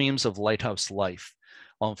 2 extremes of lighthouse life.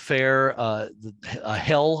 Enfer, a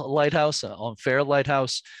hell lighthouse, an enfer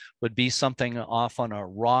lighthouse would be something off on a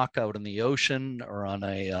rock out in the ocean or on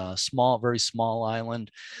a very small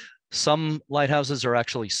island. Some lighthouses are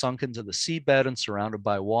actually sunk into the seabed and surrounded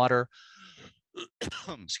by water.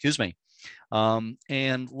 Excuse me.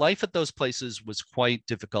 And life at those places was quite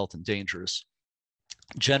difficult and dangerous.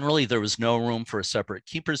 Generally, there was no room for a separate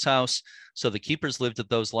keeper's house, so the keepers lived at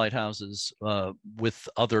those lighthouses with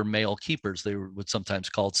other male keepers. They were sometimes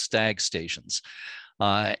called stag stations.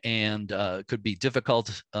 And could be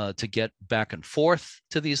difficult to get back and forth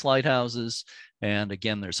to these lighthouses. And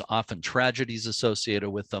again, there's often tragedies associated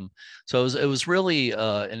with them. So it was really,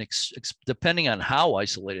 depending on how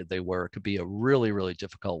isolated they were, it could be a really, really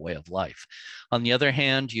difficult way of life. On the other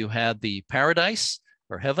hand, you had the paradise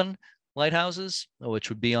or heaven lighthouses, which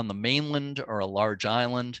would be on the mainland or a large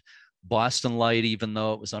island. Boston Light, even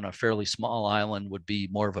though it was on a fairly small island, would be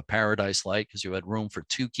more of a paradise light because you had room for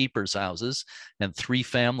 2 keepers' houses and 3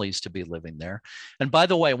 families to be living there. And by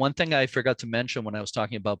the way, one thing I forgot to mention when I was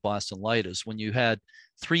talking about Boston Light is when you had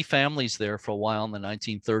 3 families there for a while in the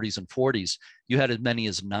 1930s and 40s, you had as many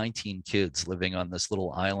as 19 kids living on this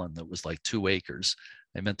little island that was like 2 acres.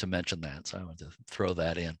 I meant to mention that, so I wanted to throw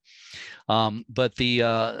that in. But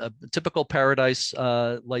the typical paradise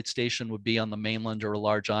light station would be on the mainland or a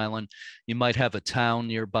large island. You might have a town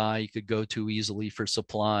nearby you could go to easily for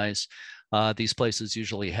supplies. These places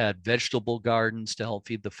usually had vegetable gardens to help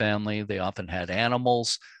feed the family. They often had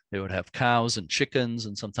animals. They would have cows and chickens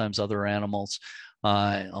and sometimes other animals.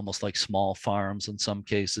 Almost like small farms in some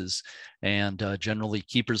cases. And generally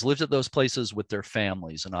keepers lived at those places with their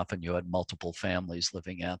families, and often you had multiple families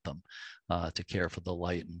living at them to care for the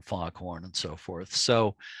light and foghorn and so forth.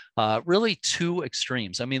 So really 2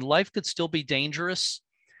 extremes. I mean, life could still be dangerous,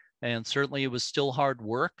 and certainly it was still hard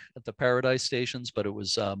work at the paradise stations, but it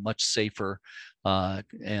was much safer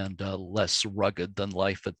and less rugged than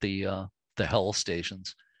life at the hell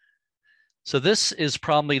stations. So this is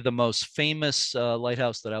probably the most famous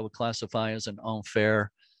lighthouse that I would classify as an enfer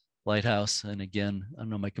lighthouse. And again, I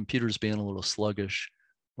know my computer's being a little sluggish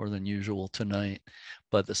more than usual tonight,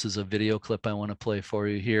 but this is a video clip I want to play for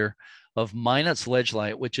you here of Minot's Ledge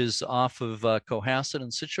Light, which is off of Cohasset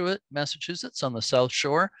and Scituate, Massachusetts on the South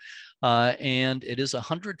Shore. And it is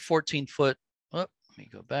 114 foot, let me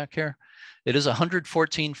go back here. It is a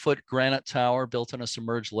 114-foot granite tower built on a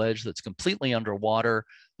submerged ledge that's completely underwater.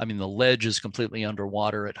 I mean, the ledge is completely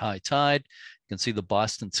underwater at high tide. You can see the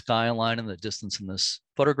Boston skyline in the distance in this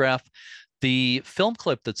photograph. The film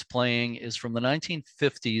clip that's playing is from the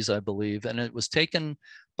 1950s, I believe, and it was taken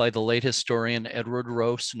by the late historian Edward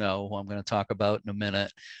Rowe Snow, who I'm going to talk about in a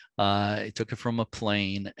minute. He took it from a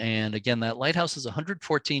plane. And again, that lighthouse is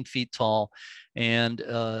 114 feet tall. And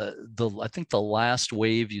I think the last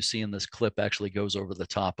wave you see in this clip actually goes over the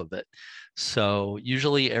top of it. So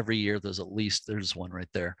usually every year there's one right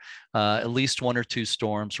there, at least 1 or 2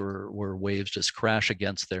 storms where waves just crash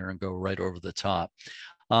against there and go right over the top.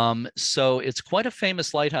 So it's quite a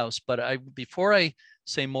famous lighthouse, but before I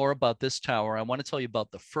say more about this tower, I want to tell you about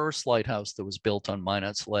the first lighthouse that was built on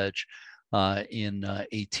Minot's Ledge in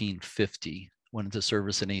 1850. Went into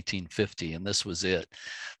service in 1850, and this was it.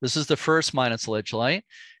 This is the first Minot's Ledge light.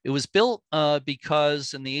 It was built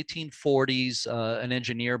because in the 1840s, an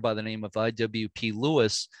engineer by the name of I.W.P.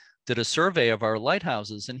 Lewis did a survey of our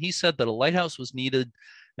lighthouses, and he said that a lighthouse was needed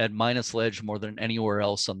at Minus Ledge more than anywhere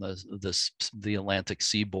else on the Atlantic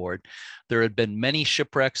seaboard. There had been many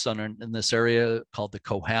shipwrecks in this area called the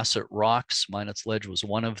Cohasset Rocks. Minus Ledge was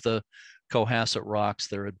one of the Cohasset Rocks.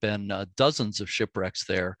 There had been dozens of shipwrecks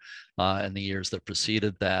there in the years that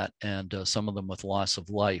preceded that, and some of them with loss of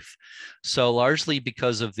life. So largely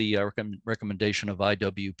because of the recommendation of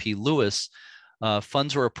IWP Lewis,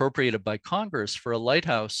 funds were appropriated by Congress for a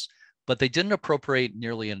lighthouse, but they didn't appropriate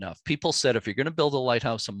nearly enough. People said, if you're going to build a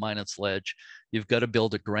lighthouse on Minus Ledge, you've got to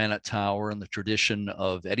build a granite tower in the tradition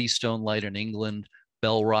of Eddystone Light in England,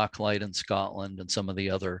 Bell Rock Light in Scotland, and some of the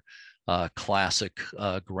other classic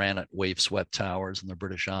granite wave-swept towers in the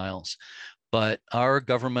British Isles. But our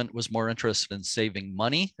government was more interested in saving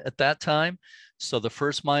money at that time. So the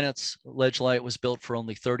first Minus Ledge light was built for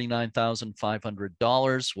only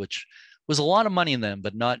 $39,500, which was a lot of money then,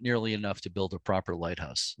 but not nearly enough to build a proper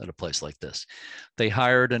lighthouse at a place like this. They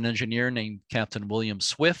hired an engineer named Captain William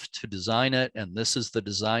Swift to design it, and this is the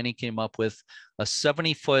design he came up with: a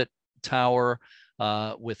 70-foot tower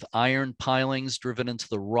with iron pilings driven into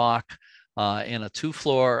the rock, and a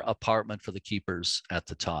 2-floor apartment for the keepers at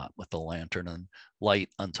the top with the lantern and light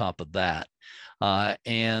on top of that. I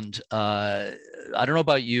don't know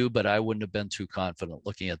about you, but I wouldn't have been too confident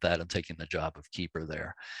looking at that and taking the job of keeper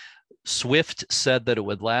there. Swift said that it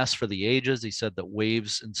would last for the ages. He said that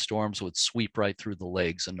waves and storms would sweep right through the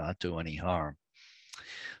legs and not do any harm.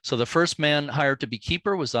 So the first man hired to be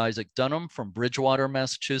keeper was Isaac Dunham from Bridgewater,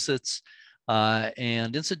 Massachusetts.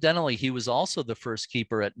 And incidentally, he was also the first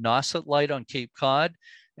keeper at Nauset Light on Cape Cod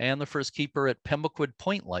and the first keeper at Pemaquid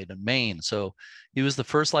Point Light in Maine. So he was the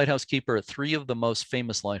first lighthouse keeper at 3 of the most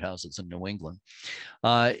famous lighthouses in New England.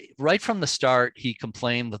 Right from the start, he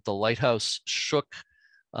complained that the lighthouse shook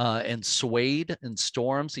and swayed in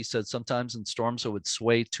storms. He said sometimes in storms it would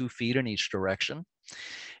sway 2 feet in each direction.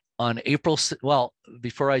 On April, well,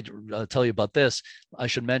 before I tell you about this, I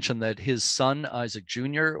should mention that his son, Isaac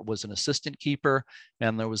Jr., was an assistant keeper,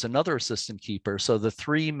 and there was another assistant keeper. So the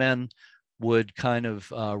 3 men would kind of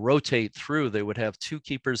rotate through. They would have 2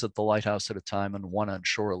 keepers at the lighthouse at a time and 1 on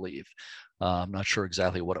shore leave. I'm not sure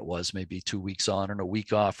exactly what it was, maybe 2 weeks on and a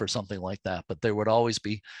week off or something like that, but there would always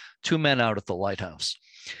be 2 men out at the lighthouse.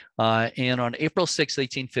 And on April 6,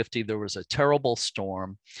 1850, there was a terrible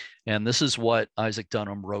storm. And this is what Isaac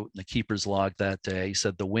Dunham wrote in the keeper's log that day. He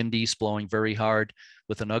said, "The wind east blowing very hard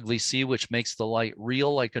with an ugly sea, which makes the light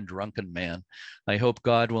reel like a drunken man. I hope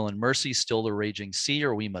God will in mercy still the raging sea,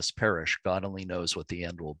 or we must perish. God only knows what the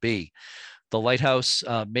end will be." The lighthouse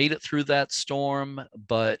made it through that storm,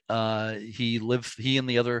 but he and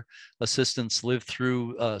the other assistants lived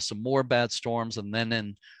through some more bad storms. And then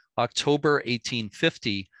in October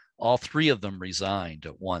 1850, all 3 of them resigned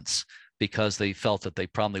at once because they felt that they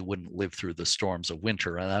probably wouldn't live through the storms of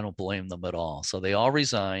winter, and I don't blame them at all. So they all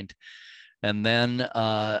resigned. And then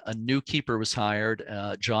a new keeper was hired.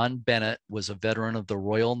 John Bennett was a veteran of the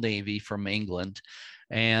Royal Navy from England.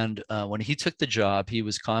 And when he took the job, he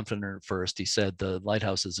was confident at first. He said, the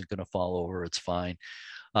lighthouse isn't going to fall over, it's fine.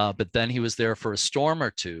 But then he was there for a storm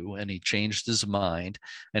or 2, and he changed his mind.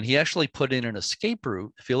 And he actually put in an escape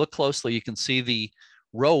route. If you look closely, you can see the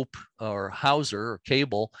rope or hawser or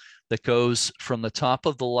cable that goes from the top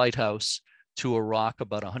of the lighthouse to a rock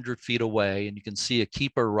about 100 feet away. And you can see a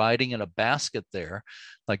keeper riding in a basket there,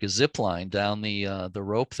 like a zip line down the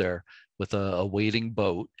rope there with a waiting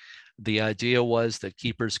boat. The idea was that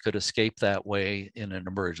keepers could escape that way in an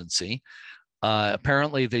emergency.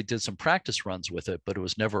 Apparently, they did some practice runs with it, but it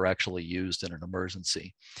was never actually used in an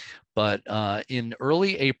emergency. But in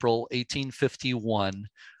early April 1851,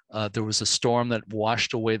 there was a storm that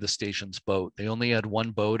washed away the station's boat. They only had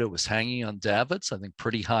 1 boat. It was hanging on davits, I think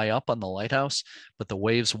pretty high up on the lighthouse, but the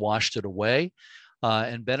waves washed it away.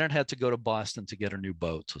 And Bennett had to go to Boston to get a new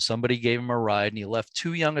boat. So somebody gave him a ride, and he left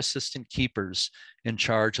 2 young assistant keepers in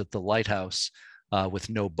charge at the lighthouse with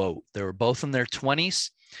no boat. They were both in their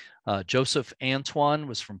 20s. Joseph Antoine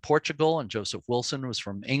was from Portugal, and Joseph Wilson was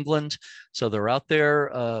from England. So they're out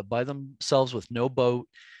there by themselves with no boat.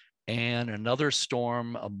 And another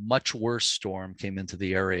storm, a much worse storm, came into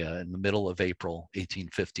the area in the middle of April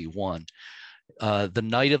 1851. The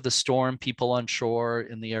night of the storm, people on shore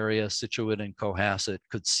in the area, Situate and Cohasset,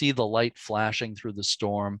 could see the light flashing through the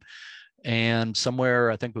storm. And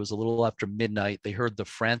somewhere, I think it was a little after midnight, they heard the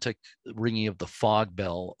frantic ringing of the fog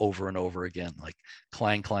bell over and over again, like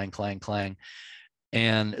clang, clang, clang, clang.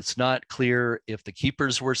 And it's not clear if the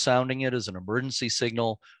keepers were sounding it as an emergency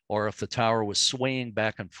signal or if the tower was swaying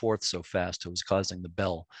back and forth so fast it was causing the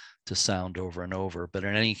bell to sound over and over. But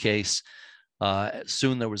in any case,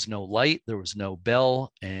 Soon there was no light, there was no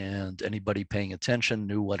bell, and anybody paying attention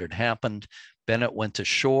knew what had happened. Bennett went to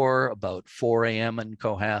shore about 4 a.m. in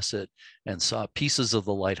Cohasset and saw pieces of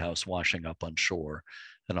the lighthouse washing up on shore,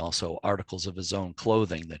 and also articles of his own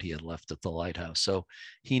clothing that he had left at the lighthouse. So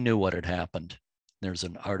he knew what had happened. There's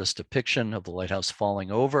an artist depiction of the lighthouse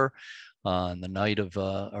falling over on the night of,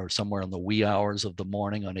 or somewhere in the wee hours of the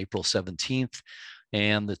morning on April 17th.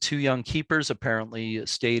 And the two young keepers apparently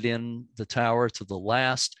stayed in the tower to the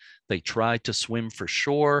last. They tried to swim for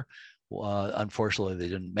shore. Unfortunately, they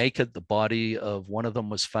didn't make it. The body of one of them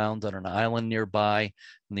was found on an island nearby,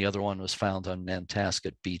 and the other one was found on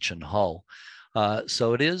Nantasket Beach in Hull.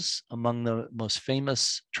 So it is among the most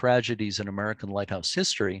famous tragedies in American lighthouse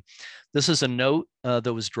history. This is a note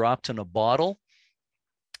that was dropped in a bottle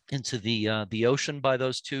into the ocean by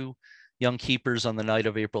those two young keepers on the night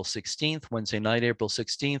of April 16th, Wednesday night, April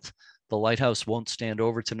 16th. The lighthouse won't stand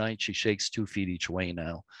over tonight. She shakes 2 feet each way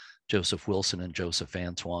now. Joseph Wilson and Joseph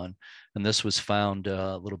Antoine. And this was found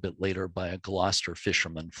a little bit later by a Gloucester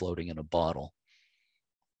fisherman floating in a bottle.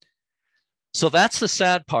 So that's the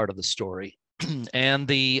sad part of the story. And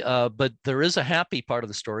but there is a happy part of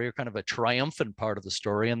the story, or kind of a triumphant part of the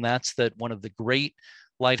story, and that's that one of the great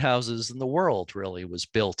lighthouses in the world really was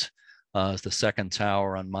built, the second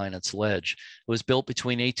tower on Minot's Ledge. It was built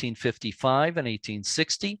between 1855 and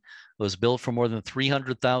 1860. It was built for more than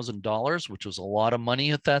 $300,000, which was a lot of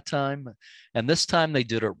money at that time. And this time they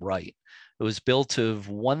did it right. It was built of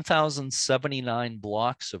 1,079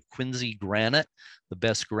 blocks of Quincy granite, the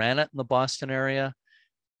best granite in the Boston area.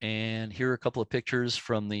 And here are a couple of pictures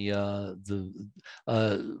from the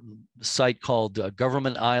site called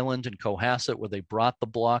Government Island in Cohasset, where they brought the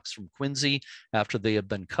blocks from Quincy after they had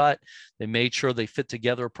been cut. They made sure they fit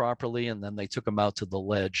together properly, and then they took them out to the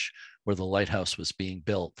ledge where the lighthouse was being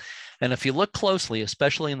built. And if you look closely,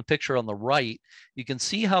 especially in the picture on the right, you can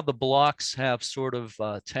see how the blocks have sort of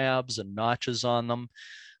tabs and notches on them.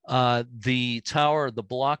 The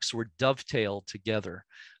blocks were dovetailed together.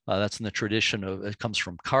 That's in the tradition of, it comes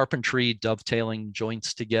from carpentry, dovetailing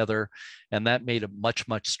joints together, and that made it much,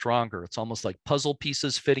 much stronger. It's almost like puzzle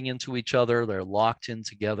pieces fitting into each other. They're locked in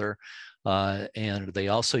together. And they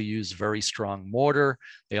also used very strong mortar.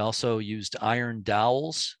 They also used iron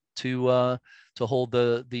dowels to hold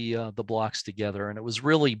the blocks together. And it was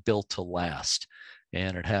really built to last.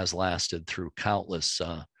 And it has lasted through countless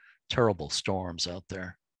terrible storms out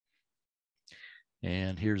there.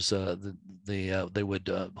 And here's they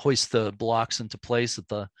would hoist the blocks into place at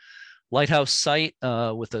the lighthouse site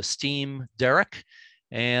with a steam derrick,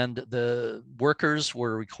 and the workers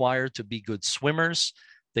were required to be good swimmers.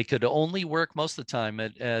 They could only work most of the time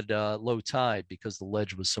at low tide because the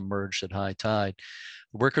ledge was submerged at high tide.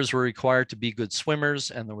 The workers were required to be good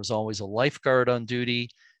swimmers, and there was always a lifeguard on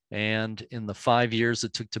duty. And in the 5 years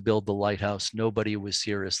it took to build the lighthouse, nobody was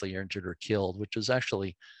seriously injured or killed, which is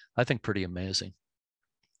actually, I think, pretty amazing.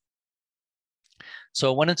 So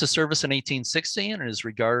it went into service in 1860 and is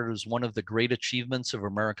regarded as one of the great achievements of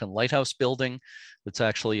American lighthouse building. It's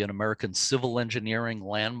actually an American civil engineering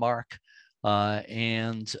landmark.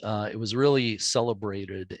 It was really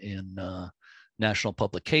celebrated in national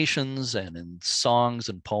publications and in songs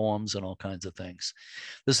and poems and all kinds of things.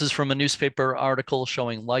 This is from a newspaper article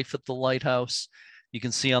showing life at the lighthouse. You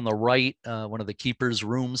can see on the right, one of the keepers'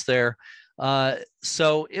 rooms there.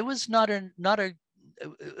 So it was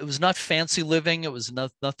it was not fancy living. It was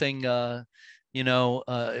nothing, it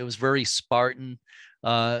was very Spartan,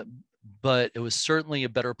 but it was certainly a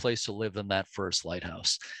better place to live than that first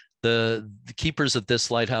lighthouse. The keepers at this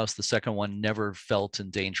lighthouse, the second one, never felt in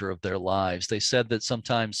danger of their lives. They said that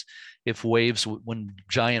sometimes if when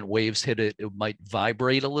giant waves hit it, it might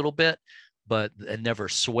vibrate a little bit, but it never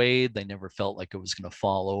swayed. They never felt like it was going to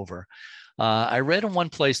fall over. I read in one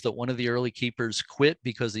place that one of the early keepers quit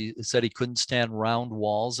because he said he couldn't stand round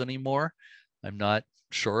walls anymore. I'm not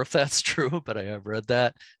sure if that's true, but I have read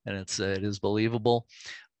that, and it is believable.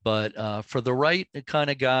 But for the right kind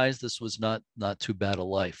of guys, this was not too bad a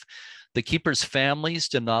life. The keepers' families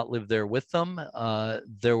did not live there with them.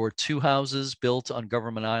 There were 2 houses built on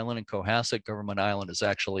Government Island in Cohasset. Government Island is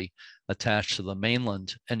actually attached to the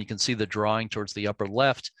mainland, and you can see the drawing towards the upper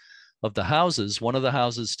left of the houses. One of the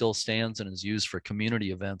houses still stands and is used for community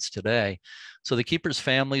events today. So the keepers'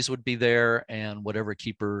 families would be there, and whatever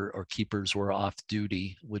keeper or keepers were off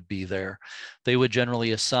duty would be there. They would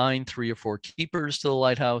generally assign 3 or 4 keepers to the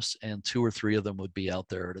lighthouse, and 2 or 3 of them would be out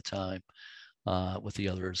there at a time, with the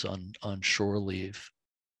others on shore leave.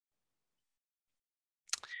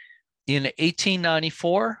 In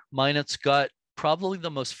 1894, Minot's got probably the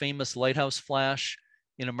most famous lighthouse flash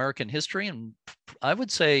in American history. And I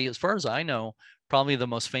would say, as far as I know, probably the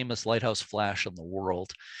most famous lighthouse flash in the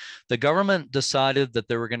world. The government decided that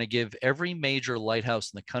they were going to give every major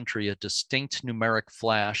lighthouse in the country a distinct numeric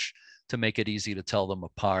flash to make it easy to tell them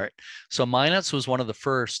apart. So Minot's was one of the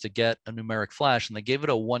first to get a numeric flash, and they gave it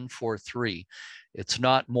a 143. It's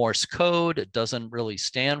not Morse code. It doesn't really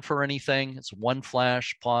stand for anything. It's one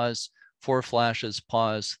flash, pause, four flashes,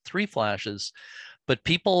 pause, three flashes. But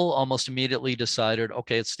people almost immediately decided,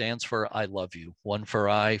 okay, it stands for I love you. One for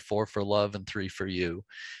I, four for love, and three for you.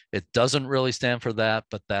 It doesn't really stand for that,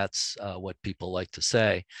 but that's what people like to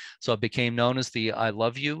say. So it became known as the I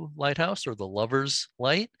love you lighthouse, or the lover's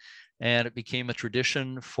light. And it became a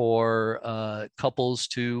tradition for couples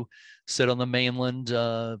to sit on the mainland,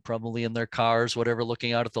 probably in their cars, whatever,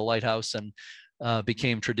 looking out at the lighthouse, and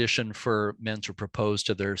became tradition for men to propose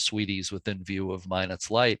to their sweeties within view of Minot's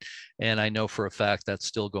light. And I know for a fact that's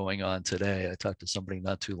still going on today. I talked to somebody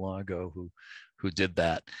not too long ago who did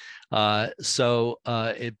that. So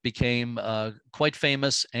it became quite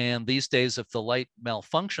famous. And these days, if the light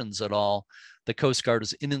malfunctions at all, the Coast Guard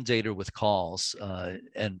is inundated with calls.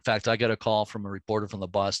 In fact, I got a call from a reporter from the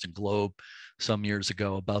Boston Globe some years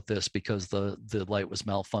ago about this, because the light was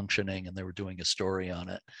malfunctioning and they were doing a story on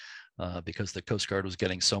it. Because the Coast Guard was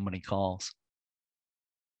getting so many calls.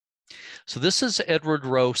 So this is Edward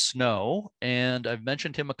Rowe Snow, and I've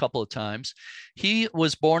mentioned him a couple of times. He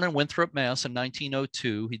was born in Winthrop, Mass. in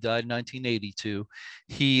 1902. He died in 1982.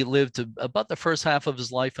 He lived about the first half of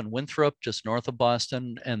his life in Winthrop, just north of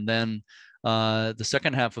Boston, and then the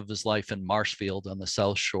second half of his life in Marshfield on the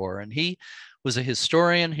South Shore. And he was a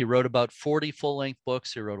historian. He wrote about 40 full-length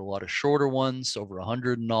books. He wrote a lot of shorter ones, over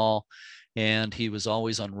 100 in all. And he was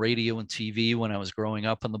always on radio and TV when I was growing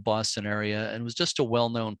up in the Boston area, and was just a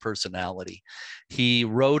well-known personality. He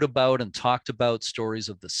wrote about and talked about stories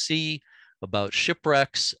of the sea, about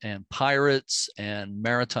shipwrecks and pirates and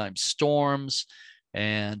maritime storms,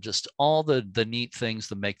 and just all the neat things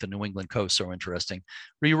that make the New England coast so interesting.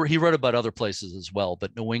 He wrote about other places as well,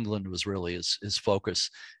 but New England was really his focus,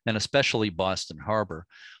 and especially Boston Harbor.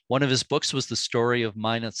 One of his books was The Story of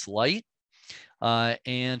Minot's Light.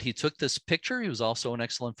 And he took this picture. He was also an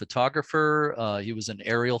excellent photographer. He was an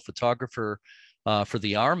aerial photographer for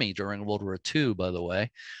the Army during World War II, by the way.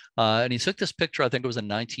 And he took this picture, I think it was in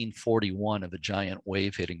 1941, of a giant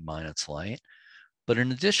wave hitting Minot's Light. But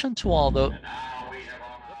in addition to all the,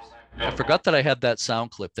 I forgot that I had that sound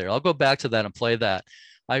clip there. I'll go back to that and play that.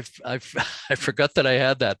 I forgot that I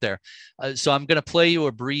had that there. So I'm going to play you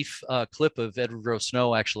a brief clip of Edward Rowe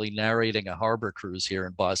Snow actually narrating a harbor cruise here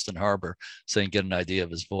in Boston Harbor, so you can get an idea of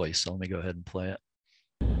his voice. So let me go ahead and play it.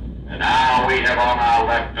 And now we have on our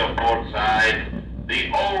left of port side the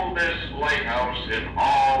oldest lighthouse in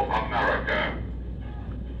all America.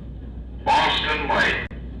 Boston Light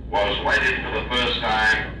was lighted for the first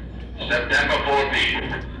time September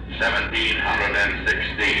 14th,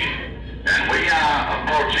 1716. And we are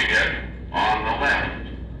approaching it on the left,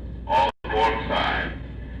 on the port side.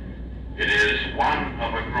 It is one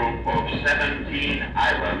of a group of 17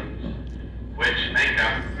 islands which make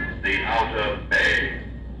up the outer bay.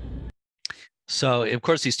 So, of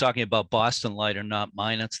course, he's talking about Boston Light and not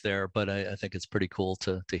Minot's there, but I think it's pretty cool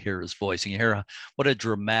to hear his voice. And you hear what a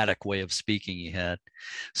dramatic way of speaking he had.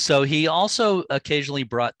 So he also occasionally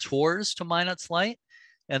brought tours to Minot's Light.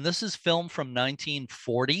 And this is film from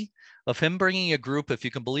 1940 of him bringing a group, if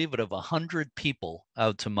you can believe it, of 100 people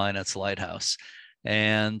out to Minot's Lighthouse.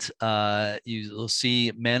 And you'll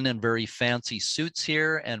see men in very fancy suits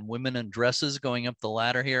here and women in dresses going up the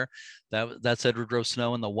ladder here. That's Edward Rowe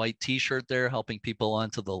Snow in the white t-shirt there, helping people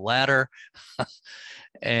onto the ladder.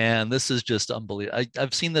 And this is just unbelievable.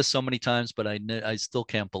 I've seen this so many times, but I still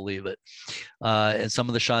can't believe it. And some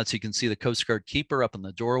of the shots, you can see the Coast Guard keeper up in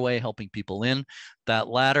the doorway helping people in. That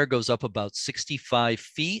ladder goes up about 65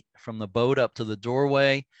 feet from the boat up to the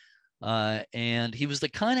doorway. And he was the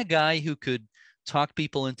kind of guy who could talk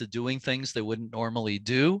people into doing things they wouldn't normally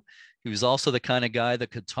do. He was also the kind of guy that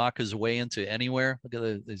could talk his way into anywhere. Look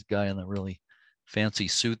at this guy in the really fancy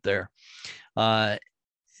suit there.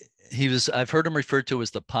 I've heard him referred to as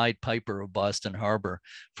the Pied Piper of Boston Harbor.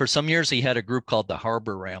 For some years, he had a group called the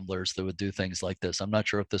Harbor Ramblers that would do things like this. I'm not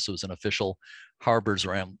sure if this was an official Harbor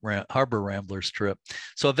Ramblers trip.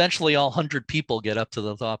 So eventually all 100 people get up to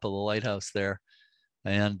the top of the lighthouse there.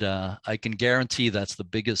 And I can guarantee that's the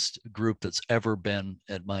biggest group that's ever been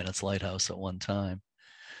at Minot's Lighthouse at one time.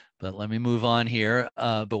 But let me move on here.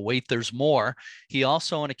 But wait, there's more. He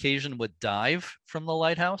also on occasion would dive from the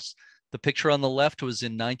lighthouse. The picture on the left was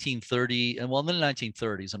in 1930, and well, in the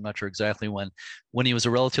 1930s, I'm not sure exactly when he was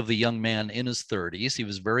a relatively young man in his 30s. He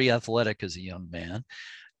was very athletic as a young man.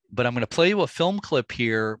 But I'm going to play you a film clip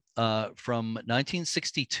here from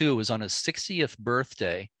 1962. It was on his 60th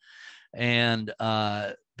birthday. And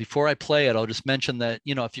before I play it, I'll just mention that,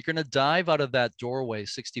 you know, if you're going to dive out of that doorway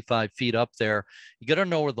 65 feet up there, you got to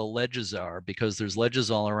know where the ledges are, because there's ledges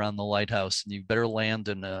all around the lighthouse, and you better land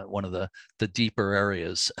in one of the deeper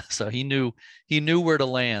areas. So he knew where to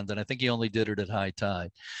land, and I think he only did it at high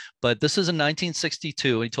tide. But this is in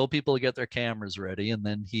 1962. He told people to get their cameras ready, and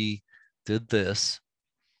then he did this.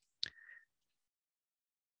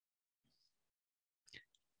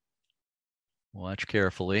 Watch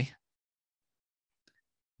carefully.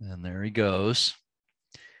 And there he goes.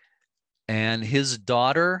 And his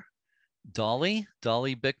daughter, Dolly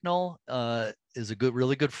Bicknell, is a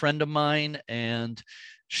really good friend of mine. And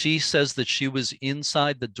she says that she was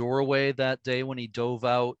inside the doorway that day when he dove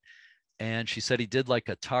out. And she said he did like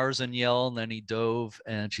a Tarzan yell, and then he dove.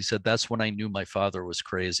 And she said, that's when I knew my father was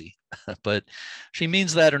crazy. But she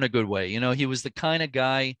means that in a good way. You know, he was the kind of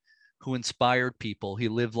guy who inspired people. He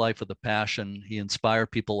lived life with a passion. He inspired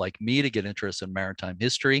people like me to get interested in maritime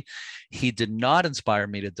history. He did not inspire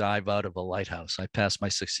me to dive out of a lighthouse. I passed my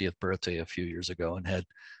 60th birthday a few years ago and had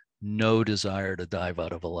no desire to dive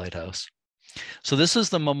out of a lighthouse. So this is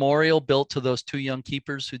the memorial built to those two young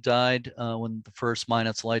keepers who died when the first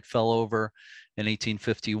Minot's light fell over in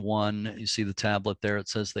 1851. You see the tablet there. It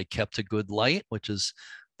says they kept a good light, which is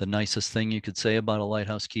the nicest thing you could say about a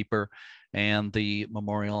lighthouse keeper. And the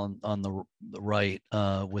memorial on the right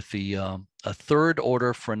with the a third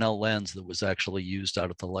order Fresnel lens that was actually used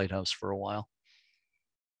out at the lighthouse for a while.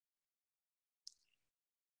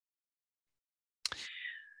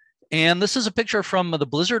 And this is a picture from the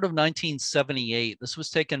blizzard of 1978. This was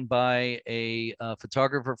taken by a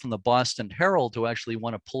photographer from the Boston Herald who actually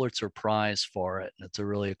won a Pulitzer Prize for it. And it's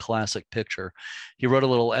a classic picture. He wrote a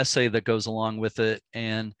little essay that goes along with it.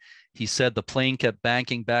 And he said the plane kept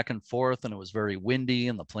banking back and forth, and it was very windy,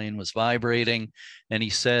 and the plane was vibrating. And he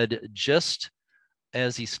said just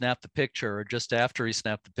as he snapped the picture, or just after he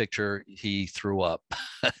snapped the picture, he threw up.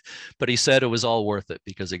 But he said it was all worth it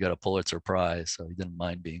because he got a Pulitzer Prize, so he didn't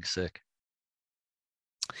mind being sick.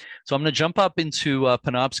 So I'm going to jump up into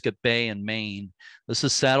Penobscot Bay in Maine. This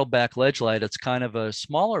is Saddleback Ledge Light. It's kind of a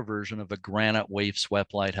smaller version of a granite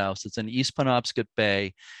wave-swept lighthouse. It's in East Penobscot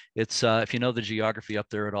Bay. It's, if you know the geography up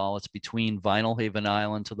there at all, it's between Vinalhaven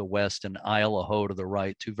Island to the west and Isle of Haut to the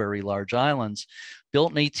right, two very large islands.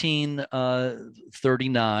 Built in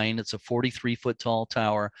 1839. It's a 43-foot tall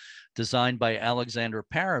tower designed by Alexander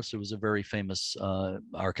Paris, who was a very famous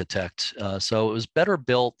architect. So it was better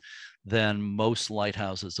built than most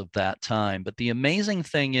lighthouses of that time. But the amazing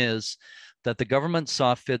thing is that the government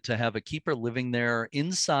saw fit to have a keeper living there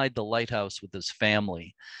inside the lighthouse with his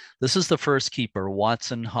family. This is the first keeper,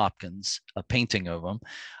 Watson Hopkins, a painting of him,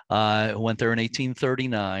 who went there in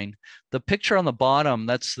 1839. The picture on the bottom,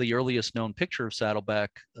 that's the earliest known picture of Saddleback,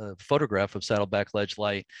 photograph of Saddleback Ledge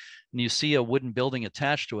Light. And you see a wooden building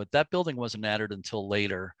attached to it. That building wasn't added until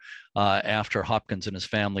later, after Hopkins and his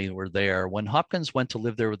family were there. When Hopkins went to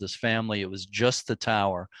live there with his family, it was just the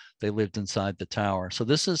tower. They lived inside the tower. So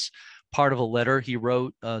this is part of a letter he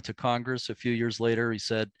wrote to Congress a few years later. He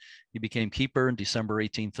said he became keeper in December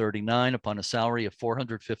 1839 upon a salary of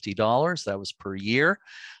 $450. That was per year.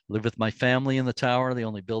 Live with my family in the tower, the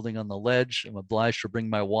only building on the ledge. I'm obliged to bring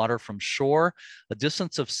my water from shore, a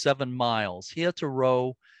distance of 7 miles. He had to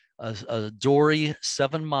row a dory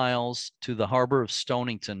 7 miles to the harbor of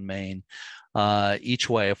Stonington, Maine, each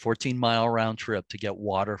way, a 14-mile round trip to get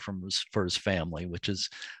water for his family, which is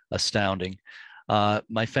astounding.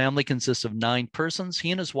 My family consists of 9 persons.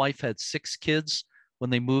 He and his wife had 6 kids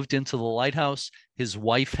when they moved into the lighthouse. His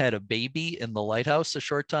wife had a baby in the lighthouse a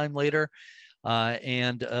short time later.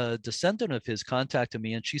 And a descendant of his contacted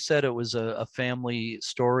me, and she said it was a family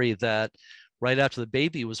story that right after the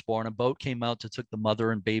baby was born, a boat came out to take the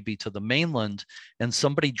mother and baby to the mainland, and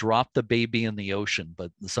somebody dropped the baby in the ocean,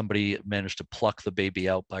 but somebody managed to pluck the baby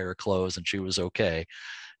out by her clothes, and she was okay.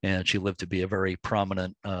 And she lived to be a very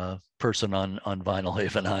prominent person on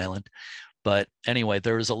Vinalhaven Island. But anyway,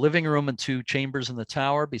 there is a living room and 2 chambers in the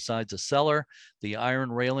tower, besides a cellar. The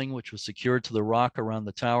iron railing, which was secured to the rock around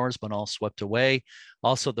the tower, has been all swept away.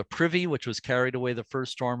 Also, the privy, which was carried away the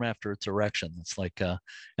first storm after its erection. It's like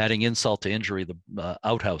adding insult to injury. The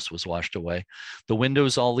outhouse was washed away. The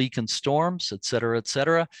windows all leak in storms, et cetera, et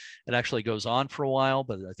cetera. It actually goes on for a while,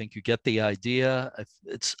 but I think you get the idea.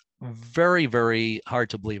 It's very, very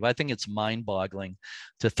hard to believe. I think it's mind-boggling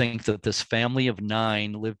to think that this family of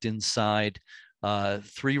 9 lived inside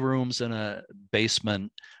 3 rooms and a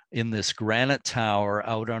basement in this granite tower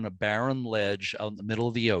out on a barren ledge out in the middle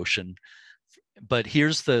of the ocean. But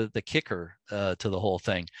here's the kicker to the whole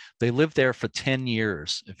thing. They lived there for 10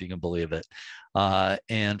 years, if you can believe it.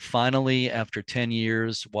 And finally, after 10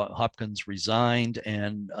 years, Hopkins resigned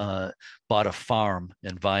and bought a farm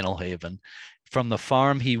in Vinyl Haven. From the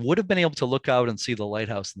farm, he would have been able to look out and see the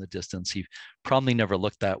lighthouse in the distance. He probably never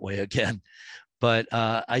looked that way again. But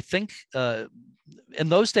I think in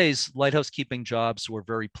those days, lighthouse keeping jobs were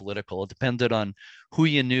very political. It depended on who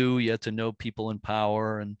you knew. You had to know people in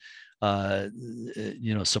power and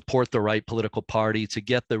support the right political party to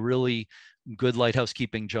get the really good lighthouse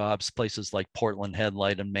keeping jobs. Places like Portland Head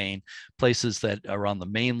Light in Maine, places that are on the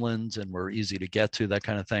mainland and were easy to get to, that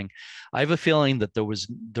kind of thing. I have a feeling that there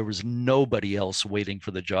was nobody else waiting for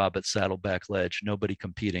the job at Saddleback Ledge, nobody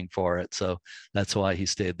competing for it. So that's why he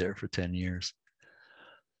stayed there for 10 years.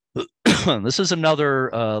 This is another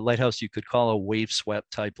lighthouse you could call a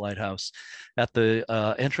wave-swept type lighthouse at the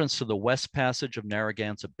entrance to the West Passage of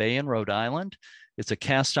Narragansett Bay in Rhode Island. It's a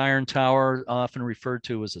cast iron tower, often referred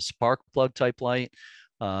to as a spark plug type light,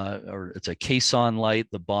 or it's a caisson light.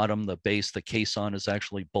 The bottom, the base, the caisson is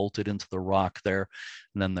actually bolted into the rock there.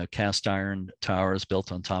 And then the cast iron tower is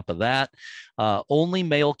built on top of that. Only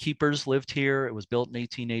male keepers lived here. It was built in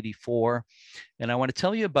 1884. And I want to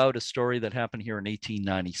tell you about a story that happened here in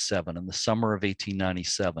 1897, in the summer of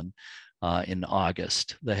 1897, in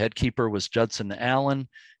August. The head keeper was Judson Allen,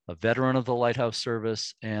 a veteran of the Lighthouse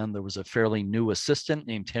Service, and there was a fairly new assistant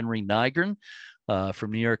named Henry Nygren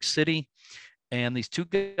from New York City. And these two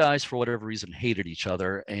guys, for whatever reason, hated each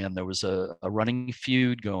other, and there was a running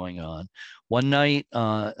feud going on. One night,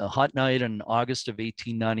 a hot night in August of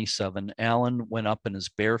 1897, Allen went up in his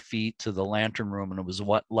bare feet to the lantern room and was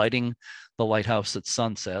lighting the lighthouse at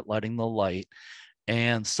sunset, lighting the light.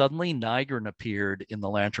 And suddenly Nygren appeared in the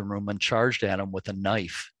lantern room and charged at him with a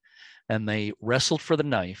knife. And they wrestled for the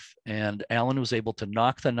knife, and Allen was able to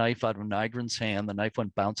knock the knife out of Nygren's hand. The knife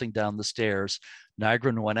went bouncing down the stairs.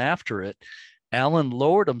 Nygren went after it. Allen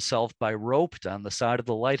lowered himself by rope down the side of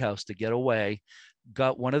the lighthouse to get away,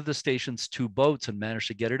 got one of the station's 2 boats and managed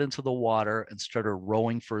to get it into the water and started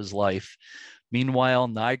rowing for his life. Meanwhile,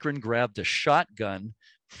 Nygren grabbed a shotgun,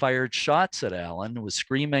 fired shots at Allen, was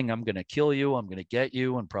screaming, "I'm going to kill you, I'm going to get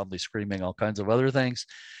you," and probably screaming all kinds of other things.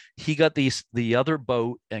 He got the other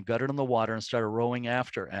boat and got it in the water and started rowing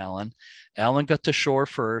after Allen. Allen got to shore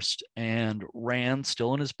first and ran,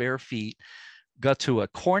 still in his bare feet, got to a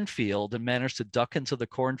cornfield and managed to duck into the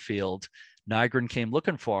cornfield. Nygren came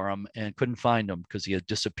looking for him and couldn't find him because he had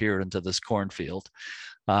disappeared into this cornfield.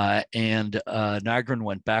 Nygren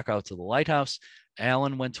went back out to the lighthouse.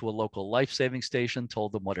 Allen went to a local life-saving station,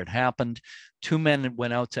 told them what had happened. 2 men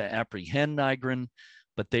went out to apprehend Nygren,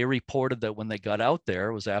 but they reported that when they got out there,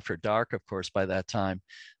 it was after dark, of course, by that time,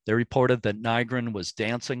 they reported that Nygren was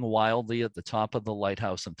dancing wildly at the top of the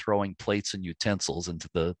lighthouse and throwing plates and utensils into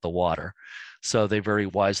the water. So they very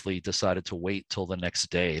wisely decided to wait till the next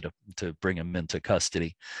day to bring him into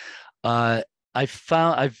custody. I've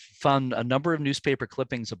found a number of newspaper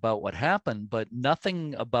clippings about what happened, but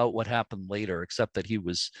nothing about what happened later, except that he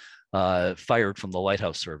was fired from the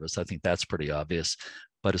Lighthouse Service. I think that's pretty obvious.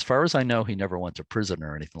 But as far as I know, he never went to prison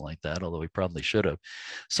or anything like that, although he probably should have.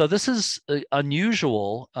 So this is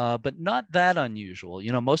unusual, but not that unusual.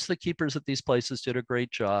 You know, most of the keepers at these places did a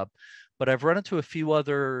great job, but I've run into a few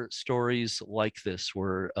other stories like this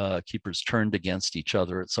where keepers turned against each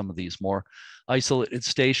other at some of these more isolated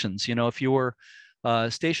stations. You know, if you were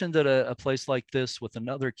stationed at a place like this with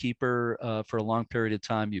another keeper for a long period of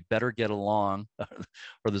time, you better get along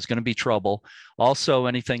or there's going to be trouble. Also,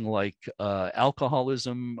 anything like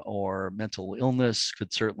alcoholism or mental illness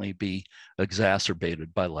could certainly be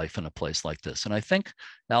exacerbated by life in a place like this. And I think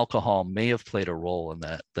alcohol may have played a role in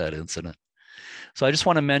that incident. So I just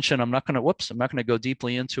want to mention, I'm not going to go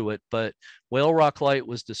deeply into it, but Whale Rock Light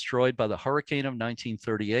was destroyed by the hurricane of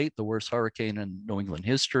 1938, the worst hurricane in New England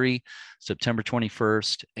history, September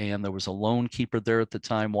 21st. And there was a lone keeper there at the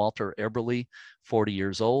time, Walter Eberly, 40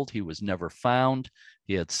 years old. He was never found.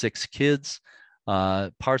 He had 6 kids.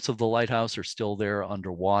 Parts of the lighthouse are still there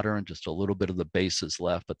underwater and just a little bit of the base is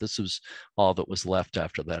left, but this was all that was left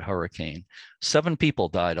after that hurricane. 7 people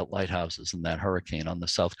died at lighthouses in that hurricane on the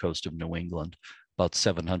south coast of New England. About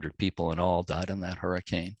 700 people in all died in that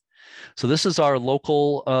hurricane. So this is our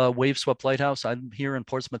local wave-swept lighthouse. I'm here in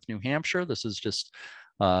Portsmouth, New Hampshire. This is just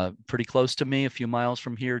pretty close to me, a few miles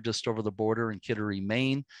from here, just over the border in Kittery,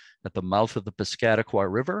 Maine, at the mouth of the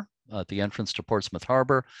Piscataqua River, at the entrance to Portsmouth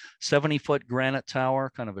Harbor. 70-foot granite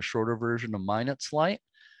tower, kind of a shorter version of Minot's Light.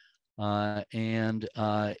 and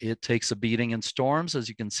it takes a beating in storms. As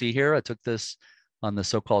you can see here, I took this on the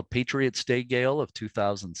so-called Patriots Day gale of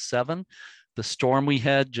 2007. The storm we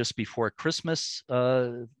had just before Christmas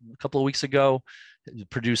a couple of weeks ago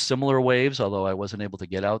produced similar waves, although I wasn't able to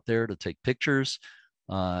get out there to take pictures.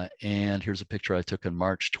 And here's a picture I took in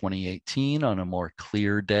March 2018 on a more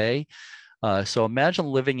clear day. So imagine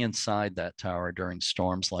living inside that tower during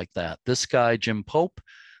storms like that. This guy, Jim Pope,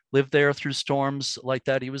 lived there through storms like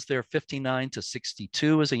that. He was there 59 to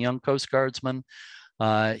 62 as a young Coast Guardsman.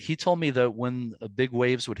 He told me that when big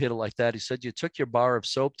waves would hit it like that, he said you took your bar of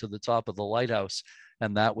soap to the top of the lighthouse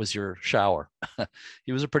and that was your shower.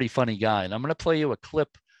 He was a pretty funny guy. And I'm going to play you a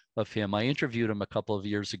clip of him. I interviewed him a couple of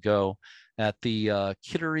years ago at the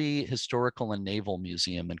Kittery Historical and Naval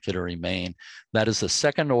Museum in Kittery, Maine. That is the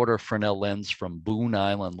second order Fresnel lens from Boone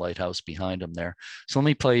Island Lighthouse behind him there. So let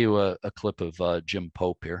me play you a clip of Jim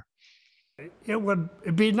Pope here.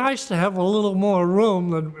 It'd be nice to have a little more room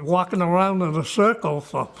than walking around in a circle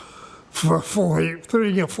for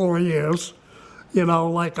 3 or 4 years. You know,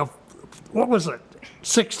 like what was it,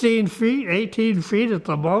 16 feet, 18 feet at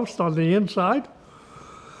the most on the inside?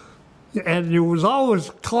 And you was always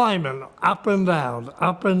climbing up and down,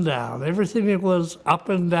 up and down. Everything was up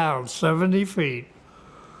and down, 70 feet.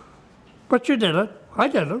 But you did it. I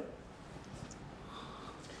did it.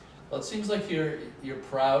 Well, it seems like you're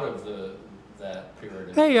proud of that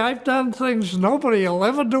period. Hey, I've done things nobody will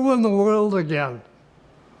ever do in the world again.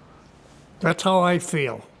 That's how I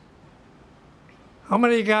feel. How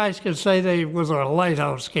many guys can say they was a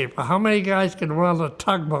lighthouse keeper? How many guys can run a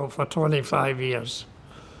tugboat for 25 years?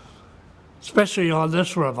 Especially on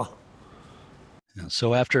this river.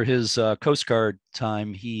 So after his Coast Guard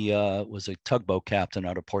time, he was a tugboat captain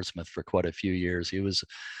out of Portsmouth for quite a few years. He was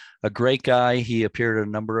a great guy. He appeared at a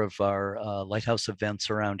number of our lighthouse events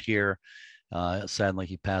around here. Sadly,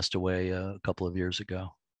 he passed away a couple of years ago.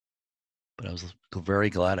 But I was very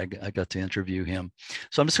glad I got to interview him.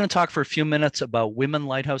 So I'm just going to talk for a few minutes about women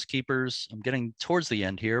lighthouse keepers. I'm getting towards the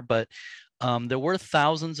end here, but there were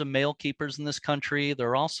thousands of male keepers in this country. There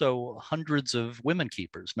are also hundreds of women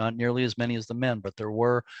keepers, not nearly as many as the men, but there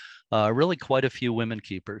were really quite a few women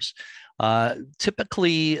keepers.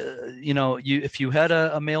 Typically, if you had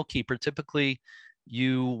a male keeper, typically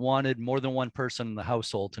you wanted more than one person in the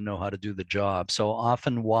household to know how to do the job. So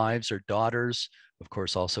often wives or daughters, of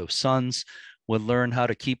course also sons, would learn how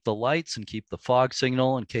to keep the lights and keep the fog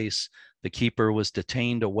signal in case the keeper was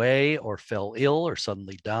detained away or fell ill or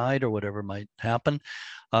suddenly died or whatever might happen.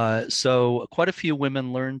 So quite a few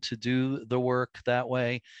women learned to do the work that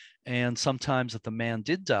way. And sometimes if the man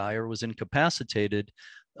did die or was incapacitated,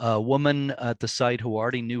 a woman at the site who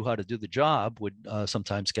already knew how to do the job would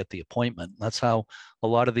sometimes get the appointment. That's how a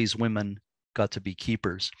lot of these women got to be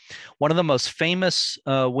keepers. One of the most famous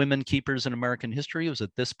women keepers in American history was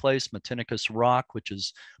at this place, Matinicus Rock, which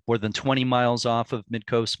is more than 20 miles off of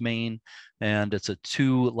Midcoast, Maine. And it's a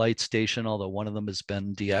 2-light station, although one of them has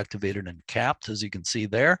been deactivated and capped, as you can see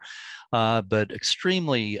there, but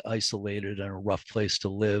extremely isolated and a rough place to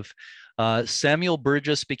live. Samuel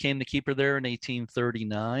Burgess became the keeper there in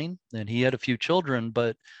 1839, and he had a few children,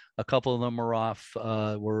 but a couple of them were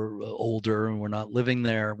older and were not living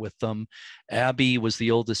there with them. Abby was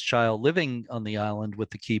the oldest child living on the island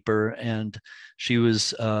with the keeper, and she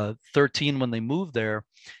was 13 when they moved there,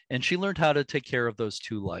 and she learned how to take care of those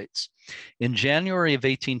 2 lights. In January of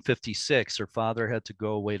 1856, her father had to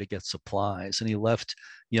go away to get supplies, and he left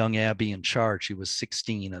young Abby in charge. She was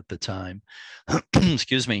 16 at the time.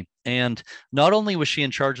 Excuse me. And not only was she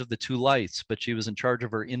in charge of the 2 lights, but she was in charge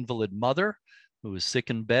of her invalid mother, who was sick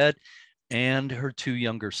in bed, and her 2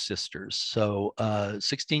 younger sisters. So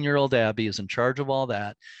 16-year-old Abby is in charge of all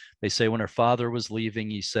that. They say when her father was leaving,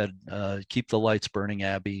 he said, keep the lights burning,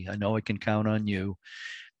 Abby. I know I can count on you.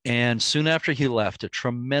 And soon after he left, a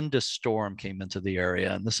tremendous storm came into the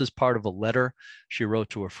area. And this is part of a letter she wrote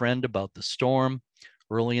to a friend about the storm.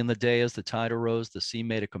 Early in the day, as the tide arose, the sea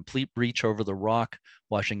made a complete breach over the rock,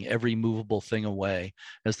 washing every movable thing away.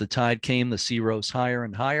 As the tide came, the sea rose higher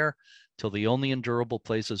and higher, till the only endurable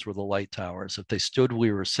places were the light towers. If they stood,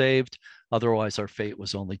 we were saved. Otherwise, our fate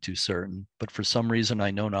was only too certain. But for some reason,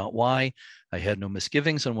 I know not why, I had no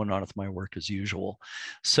misgivings and went on with my work as usual.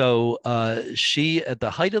 So she, at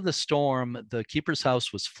the height of the storm, the keeper's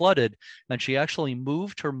house was flooded, and she actually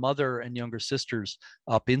moved her mother and younger sisters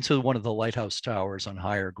up into one of the lighthouse towers on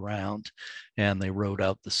higher ground, and they rode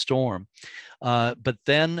out the storm. But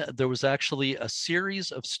then there was actually a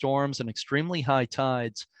series of storms and extremely high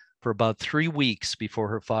tides for about 3 weeks before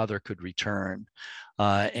her father could return.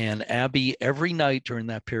 And Abby, every night during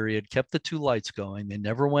that period, kept the 2 lights going. They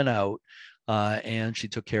never went out. and she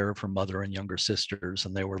took care of her mother and younger sisters,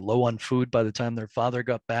 and they were low on food by the time their father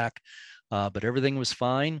got back. But everything was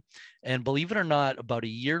fine. And believe it or not, about a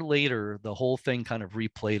year later, the whole thing kind of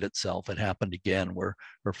replayed itself. It happened again where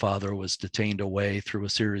her father was detained away through a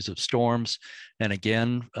series of storms. And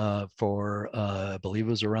again, for I believe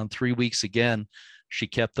it was around 3 weeks again, she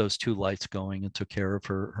kept those two lights going and took care of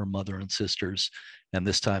her mother and sisters. And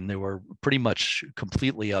this time they were pretty much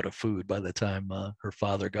completely out of food by the time her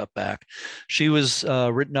father got back. She was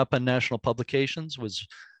written up in national publications, was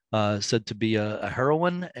said to be a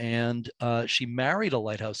heroine, and she married a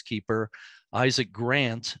lighthouse keeper, Isaac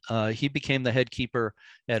Grant. He became the head keeper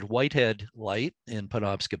at Whitehead Light in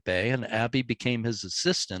Penobscot Bay, and Abby became his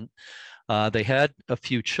assistant. They had a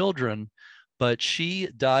few children, but she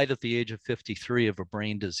died at the age of 53 of a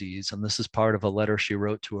brain disease. And this is part of a letter she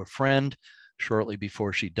wrote to a friend shortly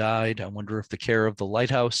before she died. I wonder if the care of the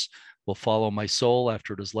lighthouse will follow my soul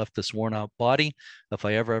after it has left this worn out body. If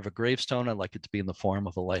I ever have a gravestone, I'd like it to be in the form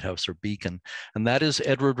of a lighthouse or beacon. And that is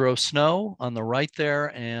Edward Rowe Snow on the right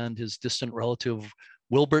there, and his distant relative,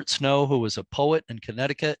 Wilbert Snow, who was a poet in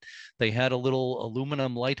Connecticut. They had a little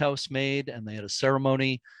aluminum lighthouse made, and they had a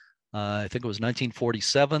ceremony. I think it was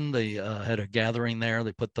 1947. They had a gathering there.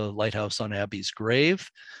 They put the lighthouse on Abby's grave.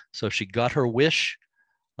 So she got her wish.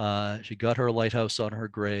 She got her lighthouse on her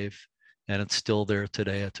grave, and it's still there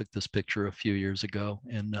today. I took this picture a few years ago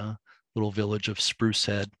in a little village of Spruce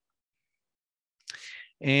Head.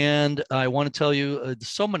 And I want to tell you,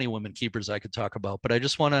 so many women keepers I could talk about, but I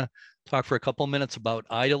just want to talk for a couple of minutes about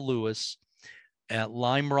Ida Lewis at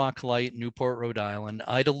Lime Rock Light, Newport, Rhode Island.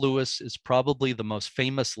 Ida Lewis is probably the most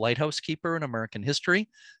famous lighthouse keeper in American history.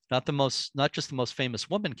 Not just the most famous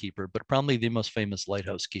woman keeper, but probably the most famous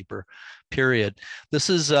lighthouse keeper, period. This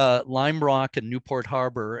is Lime Rock and Newport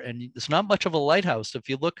Harbor, and it's not much of a lighthouse. If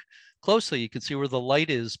you look closely, you can see where the light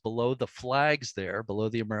is below the flags there, below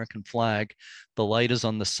the American flag. The light is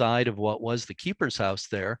on the side of what was the keeper's house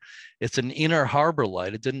there. It's an inner harbor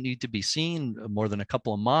light. It didn't need to be seen more than a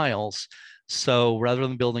couple of miles. So rather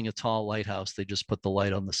than building a tall lighthouse, they just put the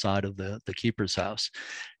light on the side of the keeper's house.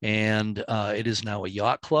 And it is now a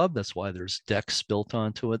yacht club. That's why there's decks built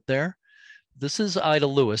onto it there. This is Ida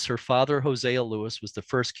Lewis. Her father, Hosea Lewis, was the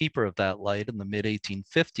first keeper of that light in the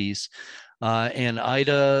mid-1850s. And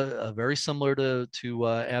Ida, very similar to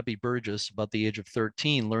Abby Burgess, about the age of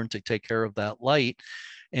 13, learned to take care of that light.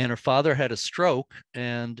 And her father had a stroke,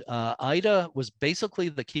 and Ida was basically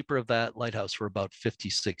the keeper of that lighthouse for about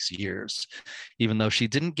 56 years, even though she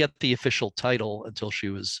didn't get the official title until she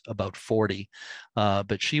was about 40.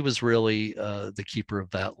 But she was really the keeper of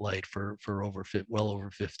that light for well over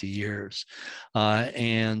 50 years.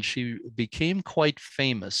 And she became quite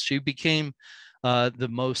famous. She became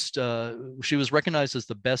she was recognized as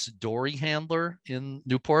the best dory handler in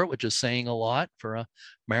Newport, which is saying a lot for a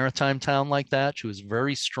maritime town like that. She was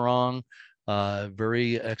very strong,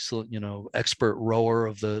 very excellent, expert rower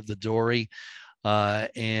of the dory.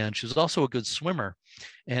 And she was also a good swimmer.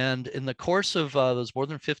 And in the course of those more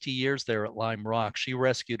than 50 years there at Lime Rock, she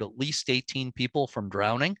rescued at least 18 people from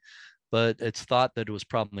drowning. But it's thought that it was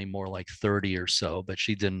probably more like 30 or so, but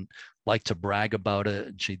she didn't like to brag about it,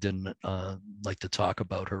 and she didn't like to talk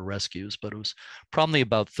about her rescues, but it was probably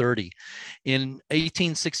about 30. In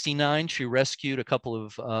 1869, she rescued a couple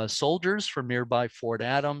of soldiers from nearby Fort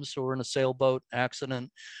Adams who were in a sailboat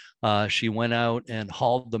accident. She went out and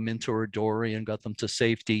hauled them into her dory and got them to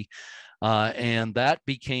safety. And that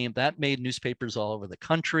made newspapers all over the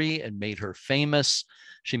country and made her famous.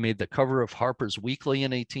 She made the cover of Harper's Weekly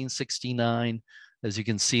in 1869. As you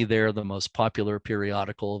can see there, the most popular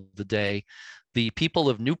periodical of the day. The people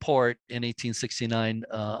of Newport in 1869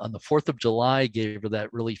 on the 4th of July gave her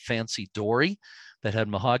that really fancy dory that had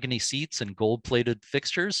mahogany seats and gold-plated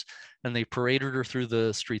fixtures, and they paraded her through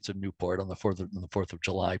the streets of Newport on the 4th of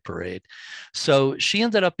July parade. So she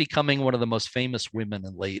ended up becoming one of the most famous women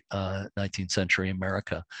in late 19th century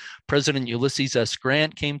America. President Ulysses S.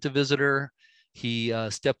 Grant came to visit her. He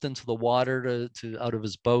stepped into the water out of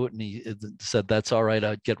his boat, and he said, "That's all right.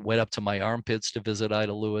 I'd get wet up to my armpits to visit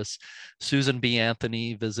Ida Lewis." Susan B.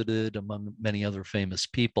 Anthony visited, among many other famous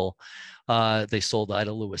people. They sold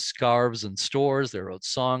Ida Lewis scarves in stores. They wrote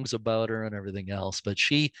songs about her and everything else. But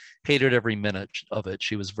she hated every minute of it.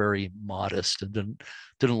 She was very modest and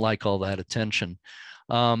didn't like all that attention.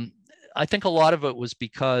 I think a lot of it was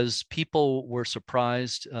because people were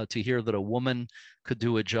surprised to hear that a woman could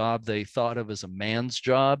do a job they thought of as a man's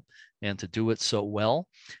job and to do it so well.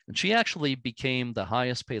 And she actually became the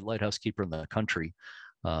highest paid lighthouse keeper in the country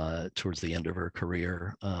towards the end of her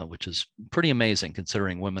career, which is pretty amazing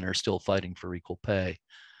considering women are still fighting for equal pay.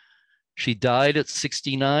 She died at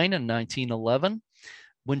 69 in 1911.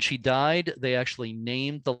 When she died, they actually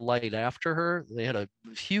named the light after her. They had a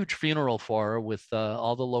huge funeral for her with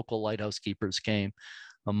all the local lighthouse keepers came,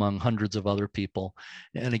 among hundreds of other people.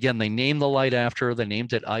 And again, they named the light after her. They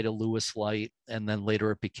named it Ida Lewis Light, and then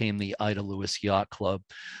later it became the Ida Lewis Yacht Club.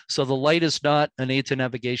 So the light is not an aid to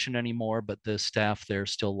navigation anymore, but the staff there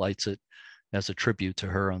still lights it as a tribute to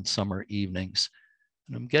her on summer evenings.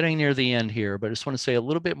 And I'm getting near the end here, but I just want to say a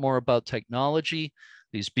little bit more about technology.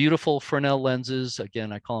 These beautiful Fresnel lenses,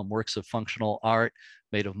 again, I call them works of functional art,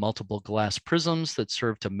 made of multiple glass prisms that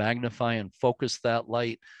serve to magnify and focus that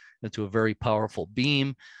light into a very powerful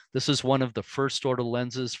beam. This is one of the first order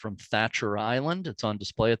lenses from Thatcher Island. It's on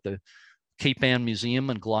display at the Cape Ann Museum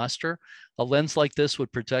in Gloucester. A lens like this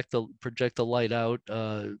would project the light out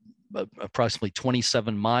approximately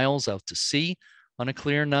 27 miles out to sea on a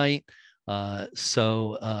clear night.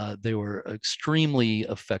 So they were extremely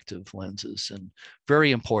effective lenses and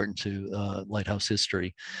very important to lighthouse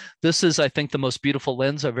history. This is, I think, the most beautiful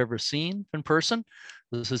lens I've ever seen in person.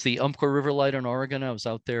 This is the Umpqua River Light in Oregon. I was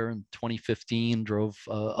out there in 2015, drove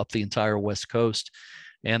up the entire West Coast.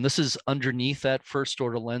 And this is underneath that first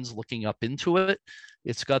order lens looking up into it.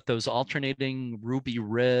 It's got those alternating ruby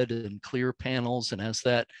red and clear panels. And as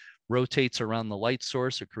that rotates around the light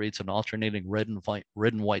source, it creates an alternating red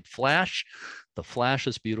and white flash. The flash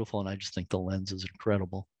is beautiful, and I just think the lens is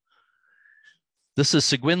incredible. This is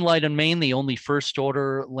Seguin Light in Maine, the only first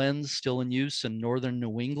order lens still in use in northern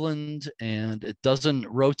New England, and it doesn't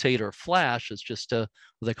rotate or flash. It's just what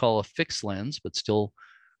they call a fixed lens, but still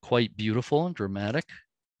quite beautiful and dramatic.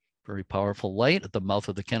 Very powerful light at the mouth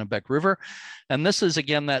of the Kennebec River. And this is,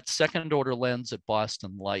 again, that second order lens at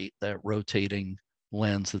Boston Light, that rotating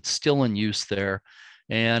lens that's still in use there.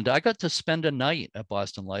 And I got to spend a night at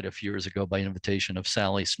Boston Light a few years ago by invitation of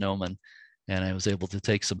Sally Snowman. And I was able to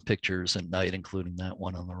take some pictures at night, including that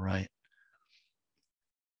one on the right.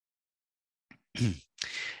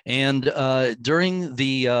 And during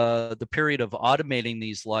the period of automating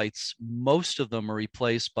these lights, most of them are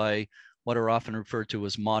replaced by what are often referred to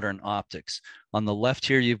as modern optics. On the left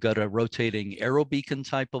here, you've got a rotating aerobeacon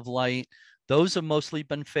type of light. Those have mostly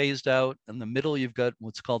been phased out. In the middle, you've got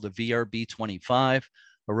what's called a VRB25,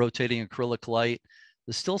 a rotating acrylic light.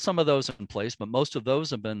 There's still some of those in place, but most of those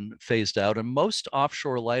have been phased out. And most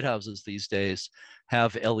offshore lighthouses these days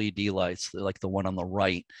have LED lights, like the one on the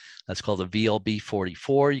right. That's called a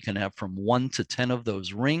VLB44. You can have from 1 to 10 of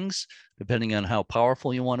those rings, depending on how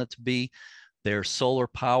powerful you want it to be. They're solar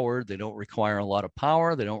powered. They don't require a lot of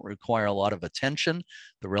power. They don't require a lot of attention.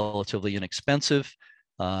 They're relatively inexpensive.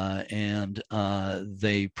 And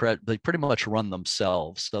they pretty much run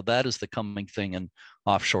themselves. So that is the coming thing in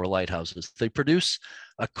offshore lighthouses. They produce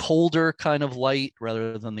a colder kind of light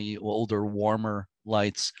rather than the older, warmer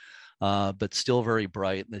lights, but still very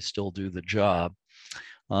bright. They still do the job.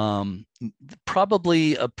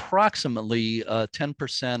 Probably approximately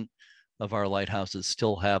 10% of our lighthouses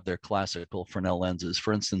still have their classical Fresnel lenses.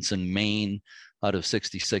 For instance, in Maine, out of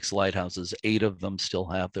 66 lighthouses, 8 of them still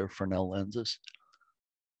have their Fresnel lenses.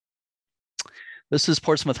 This is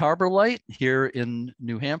Portsmouth Harbor Light here in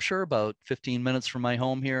New Hampshire, about 15 minutes from my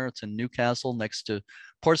home here. It's in Newcastle next to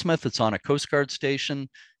Portsmouth. It's on a Coast Guard station. You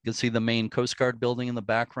can see the main Coast Guard building in the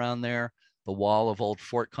background there, the wall of old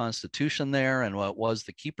Fort Constitution there, and what was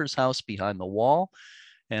the keeper's house behind the wall.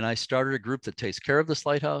 And I started a group that takes care of this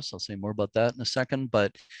lighthouse. I'll say more about that in a second,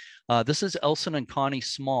 but this is Elson and Connie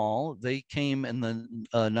Small. They came in the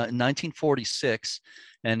 1946,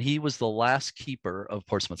 and he was the last keeper of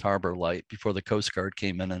Portsmouth Harbor Light before the Coast Guard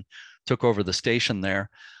came in and took over the station there.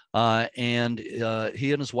 And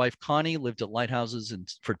he and his wife Connie lived at lighthouses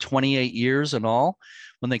for 28 years in all.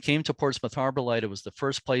 When they came to Portsmouth Harbor Light, it was the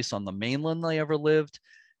first place on the mainland they ever lived,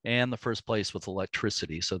 and the first place with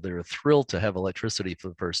electricity. So they were thrilled to have electricity for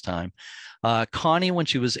the first time. Connie, when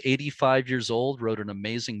she was 85 years old, wrote an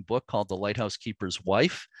amazing book called The Lighthouse Keeper's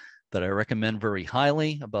Wife that I recommend very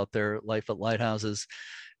highly about their life at lighthouses.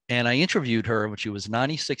 And I interviewed her when she was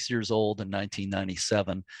 96 years old in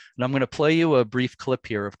 1997. And I'm going to play you a brief clip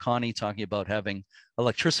here of Connie talking about having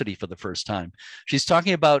electricity for the first time. She's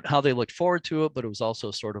talking about how they looked forward to it, but it was also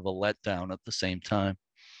sort of a letdown at the same time.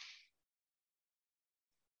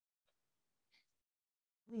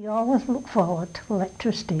 We always look forward to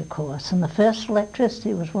electricity, of course, and the first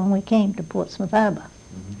electricity was when we came to Portsmouth Harbor.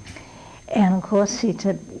 Mm-hmm. And of course he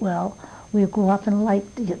said, well, we'll go up and light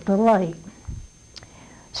the light.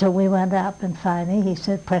 So we went up, and finally he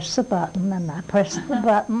said, press the button, and I pressed the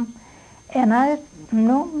button, and I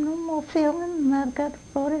no more feeling than I've got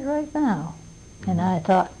about it right now. Mm-hmm. And I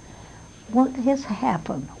thought, what has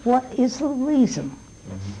happened? What is the reason?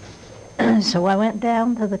 Mm-hmm. So I went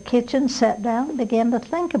down to the kitchen, sat down, and began to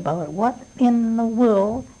think about it. What in the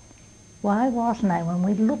world, why wasn't I, when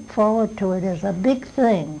we look forward to it as a big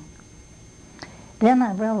thing? Then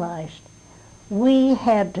I realized we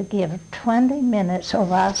had to give 20 minutes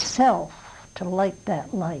of ourselves to light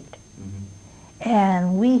that light.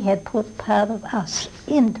 And we had put part of us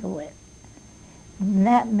into it. And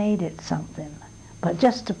that made it something. But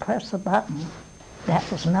just to press a button, that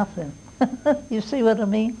was nothing. You see what I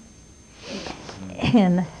mean?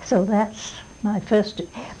 And so that's my first.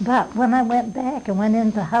 But when I went back and went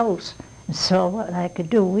into the house and saw what I could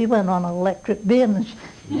do, we went on an electric binge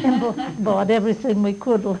and bought everything we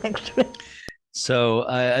could electric. So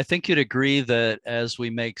I think you'd agree that as we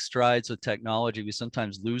make strides with technology, we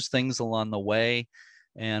sometimes lose things along the way.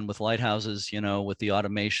 And with lighthouses, you know, with the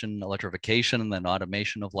automation, electrification, and then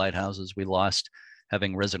automation of lighthouses, we lost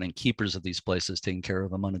having resident keepers of these places taking care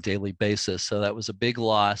of them on a daily basis. So that was a big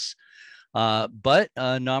loss. But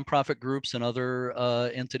nonprofit groups and other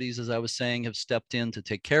entities, as I was saying, have stepped in to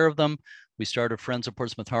take care of them. We started Friends of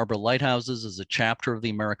Portsmouth Harbor Lighthouses as a chapter of the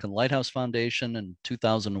American Lighthouse Foundation in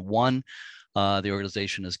 2001. The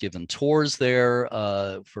organization has given tours there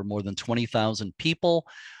for more than 20,000 people.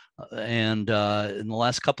 And in the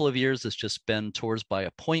last couple of years, it's just been tours by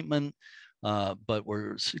appointment, but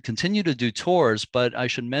we're continue to do tours. But I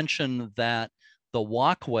should mention that the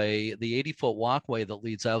walkway, the 80-foot walkway that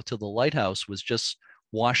leads out to the lighthouse was just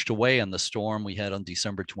washed away in the storm we had on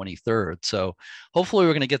December 23rd. So hopefully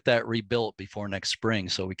we're going to get that rebuilt before next spring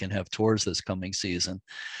so we can have tours this coming season.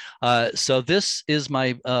 So this is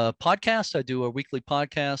my podcast. I do a weekly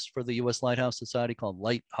podcast for the U.S. Lighthouse Society called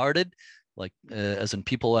Lighthearted, like as in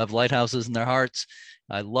people have lighthouses in their hearts.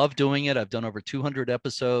 I love doing it. I've done over 200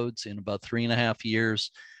 episodes in about 3.5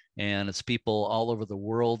 years. And it's people all over the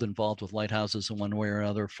world involved with lighthouses in one way or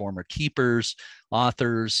another, former keepers,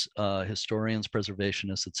 authors, historians,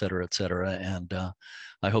 preservationists, et cetera, et cetera. And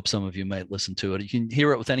I hope some of you might listen to it. You can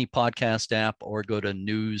hear it with any podcast app or go to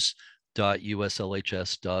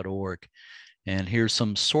news.uslhs.org. And here's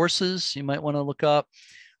some sources you might want to look up.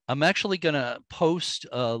 I'm actually going to post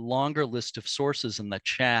a longer list of sources in the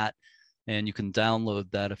chat, and you can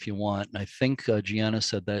download that if you want. And I think Jianna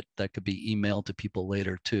said that that could be emailed to people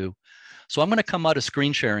later too. So I'm going to come out of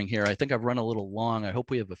screen sharing here. I think I've run a little long. I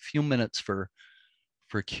hope we have a few minutes for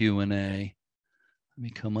Q&A. Let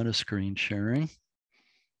me come out of screen sharing.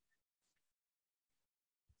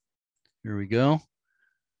 Here we go.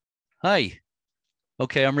 Hi.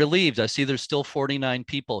 Okay, I'm relieved. I see there's still 49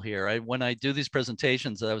 people here. When I do these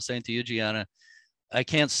presentations, I was saying to you, Jianna, I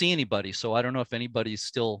can't see anybody, so I don't know if anybody's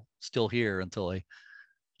still here until I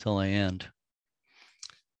end.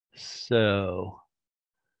 So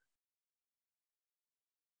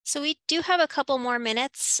we do have a couple more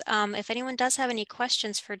minutes. If anyone does have any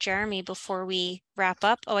questions for Jeremy before we wrap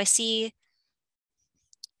up. Oh, I see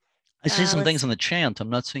some things in the chat. I'm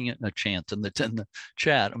not seeing it in the chat. In the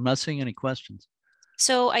chat, I'm not seeing any questions.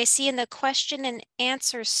 So I see in the question and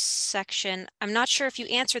answer section, I'm not sure if you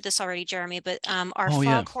answered this already, Jeremy, but are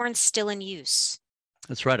foghorns still in use?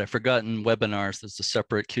 That's right. I've forgotten webinars. There's a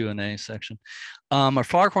separate Q&A section. Are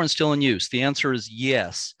foghorns still in use? The answer is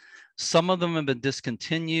yes. Some of them have been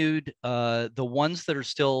discontinued. The ones that are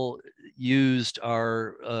still used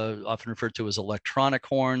are often referred to as electronic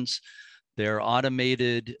horns. They're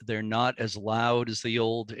automated. They're not as loud as the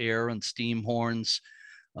old air and steam horns.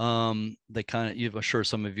 They kind of, I'm sure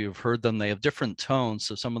some of you have heard them. They have different tones.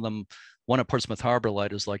 So some of them, one at Portsmouth Harbor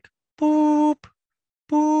Light is like boop,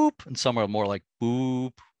 boop, and some are more like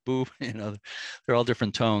boop, boop. You know, they're all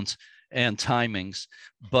different tones and timings,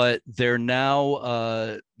 but they're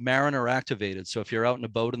now mariner activated. So if you're out in a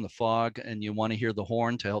boat in the fog and you want to hear the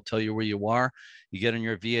horn to help tell you where you are, you get on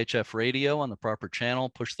your VHF radio on the proper channel,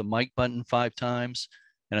 push the mic button 5 times,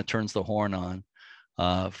 and it turns the horn on.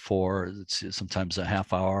 For sometimes a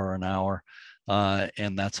half hour or an hour,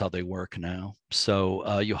 and that's how they work now.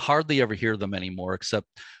 So you hardly ever hear them anymore, except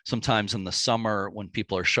sometimes in the summer when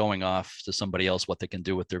people are showing off to somebody else what they can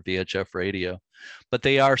do with their VHF radio. But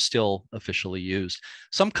they are still officially used.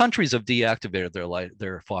 Some countries have deactivated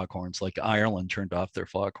their foghorns, like Ireland turned off their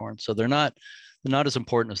foghorns. So they're not as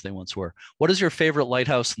important as they once were. What is your favorite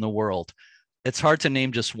lighthouse in the world? It's hard to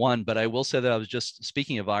name just one, but I will say that I was just,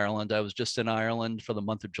 speaking of Ireland, I was just in Ireland for the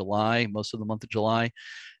month of July, most of the month of July.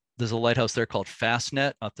 There's a lighthouse there called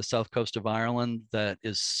Fastnet off the south coast of Ireland that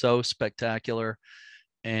is so spectacular.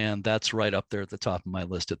 And that's right up there at the top of my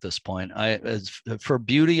list at this point. For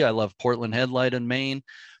beauty, I love Portland Headlight in Maine,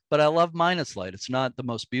 but I love minus light. It's not the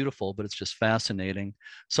most beautiful, but it's just fascinating.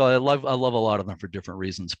 So I love a lot of them for different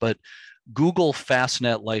reasons. But Google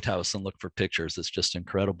Fastnet Lighthouse and look for pictures. It's just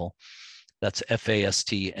incredible. That's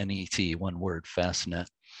Fastnet, one word, Fastnet.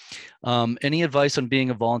 Any advice on being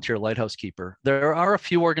a volunteer lighthouse keeper? There are a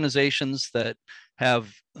few organizations that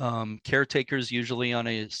have caretakers, usually on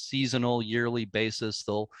a seasonal, yearly basis.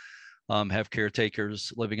 They'll have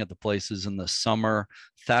caretakers living at the places in the summer.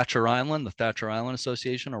 Thatcher Island, the Thatcher Island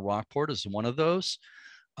Association of Rockport is one of those.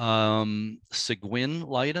 Seguin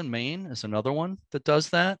Light in Maine is another one that does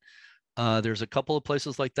that. There's a couple of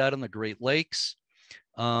places like that in the Great Lakes.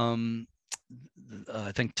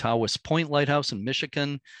 I think Tawas Point Lighthouse in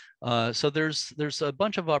Michigan. So there's a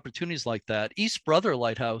bunch of opportunities like that. East Brother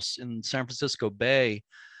Lighthouse in San Francisco Bay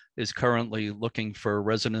is currently looking for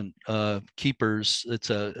resident keepers. It's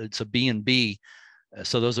a B&B,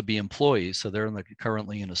 so those would be employees. So they're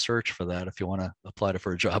currently in a search for that if you want to apply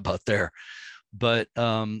for a job out there. But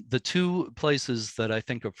the two places that I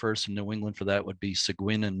think of first in New England for that would be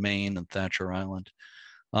Seguin in Maine and Thatcher Island.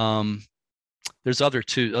 There's others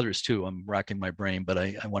too. I'm racking my brain, but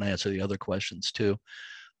I want to answer the other questions too.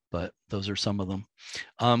 But those are some of them.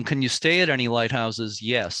 Can you stay at any lighthouses?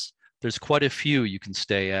 Yes, there's quite a few you can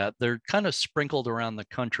stay at. They're kind of sprinkled around the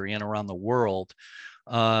country and around the world.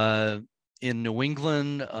 In New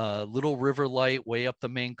England, Little River Light, way up the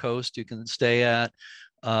Maine coast, you can stay at.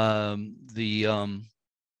 The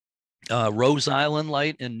Rose Island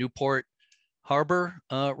Light in Newport Harbor,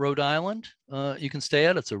 Rhode Island, you can stay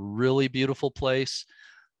at. It's a really beautiful place.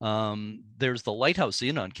 There's the Lighthouse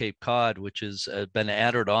Inn on Cape Cod, which has been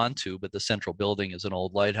added on to, but the central building is an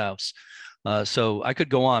old lighthouse. So I could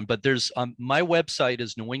go on, but there's my website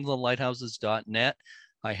is newenglandlighthouses.net.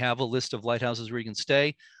 I have a list of lighthouses where you can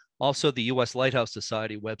stay. Also, the U.S. Lighthouse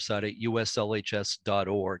Society website at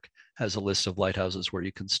uslhs.org has a list of lighthouses where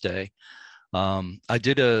you can stay. I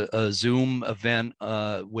did a Zoom event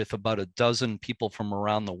with about a dozen people from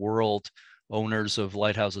around the world, owners of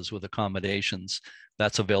lighthouses with accommodations.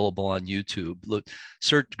 That's available on YouTube.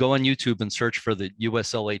 Go on YouTube and search for the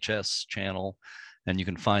USLHS channel, and you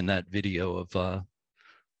can find that video of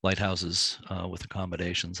lighthouses with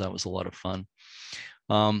accommodations. That was a lot of fun.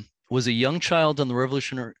 Was a young child in the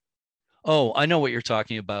Revolutionary... Oh, I know what you're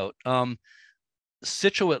talking about.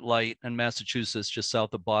 Scituate Light in Massachusetts, just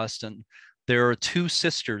south of Boston. There are two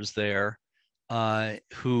sisters there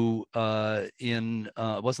who it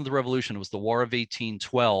wasn't the Revolution, it was the War of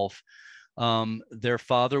 1812. Their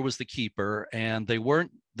father was the keeper, and they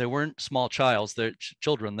weren't small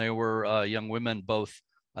children. They were young women, both,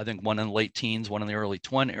 I think one in the late teens, one in the early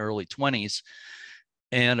 20s.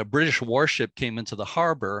 And a British warship came into the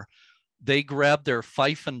harbor. They grabbed their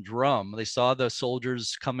fife and drum. They saw the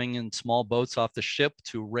soldiers coming in small boats off the ship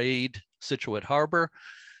to raid Scituate Harbor.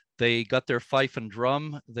 They got their fife and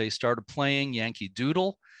drum. They started playing Yankee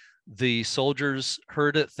Doodle. The soldiers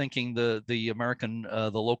heard it, thinking the American,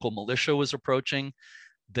 the local militia was approaching.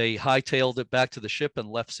 They hightailed it back to the ship and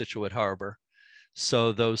left Scituate Harbor.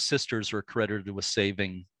 So those sisters were credited with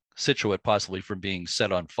saving Scituate, possibly from being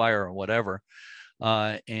set on fire or whatever.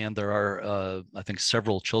 And there are, I think,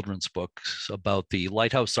 several children's books about the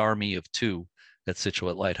Lighthouse Army of Two at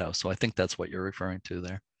Scituate Lighthouse. So I think that's what you're referring to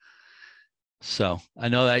there. So I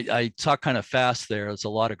know I talk kind of fast there. There's a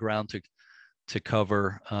lot of ground to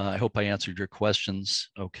cover. I hope I answered your questions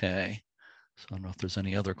okay. So I don't know if there's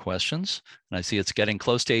any other questions. And I see it's getting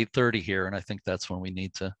close to 8:30 here, and I think that's when we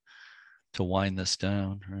need to wind this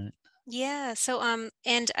down, right? Yeah. So,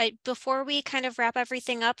 and before we kind of wrap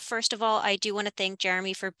everything up, first of all, I do want to thank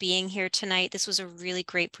Jeremy for being here tonight. This was a really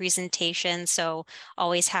great presentation. So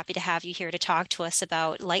always happy to have you here to talk to us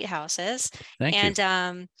about lighthouses. Thank you.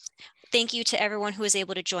 And thank you to everyone who was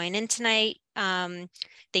able to join in tonight.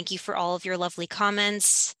 Thank you for all of your lovely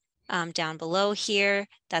comments down below here.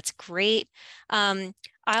 That's great.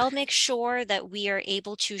 I'll make sure that we are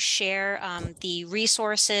able to share the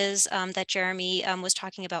resources that Jeremy was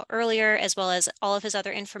talking about earlier, as well as all of his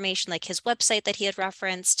other information, like his website that he had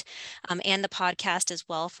referenced, and the podcast as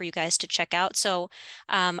well for you guys to check out. So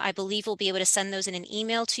I believe we'll be able to send those in an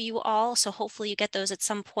email to you all. So hopefully you get those at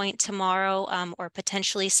some point tomorrow or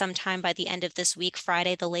potentially sometime by the end of this week,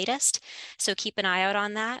 Friday, the latest. So keep an eye out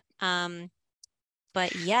on that.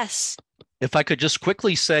 But yes. If I could just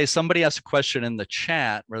quickly say, somebody asked a question in the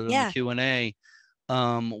chat rather than the Q&A.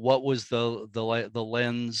 What was the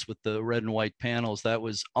lens with the red and white panels? That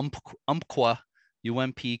was Umpqua,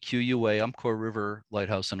 UMPQUA, Umpqua River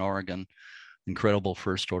Lighthouse in Oregon. Incredible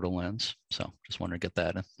first order lens. So just wanted to get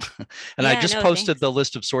that in. And I just posted the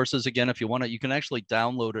list of sources again. If you want to, you can actually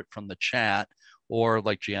download it from the chat, or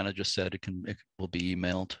like Jianna just said, it will be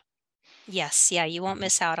emailed. Yes, yeah, you won't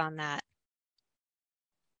miss out on that.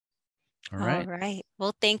 All All right. right.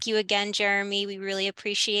 Well, thank you again, Jeremy. We really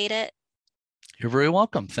appreciate it. You're very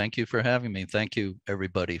welcome. Thank you for having me. Thank you,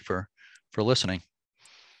 everybody, for listening.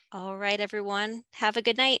 All right, everyone. Have a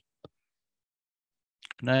good night.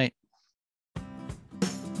 Good night.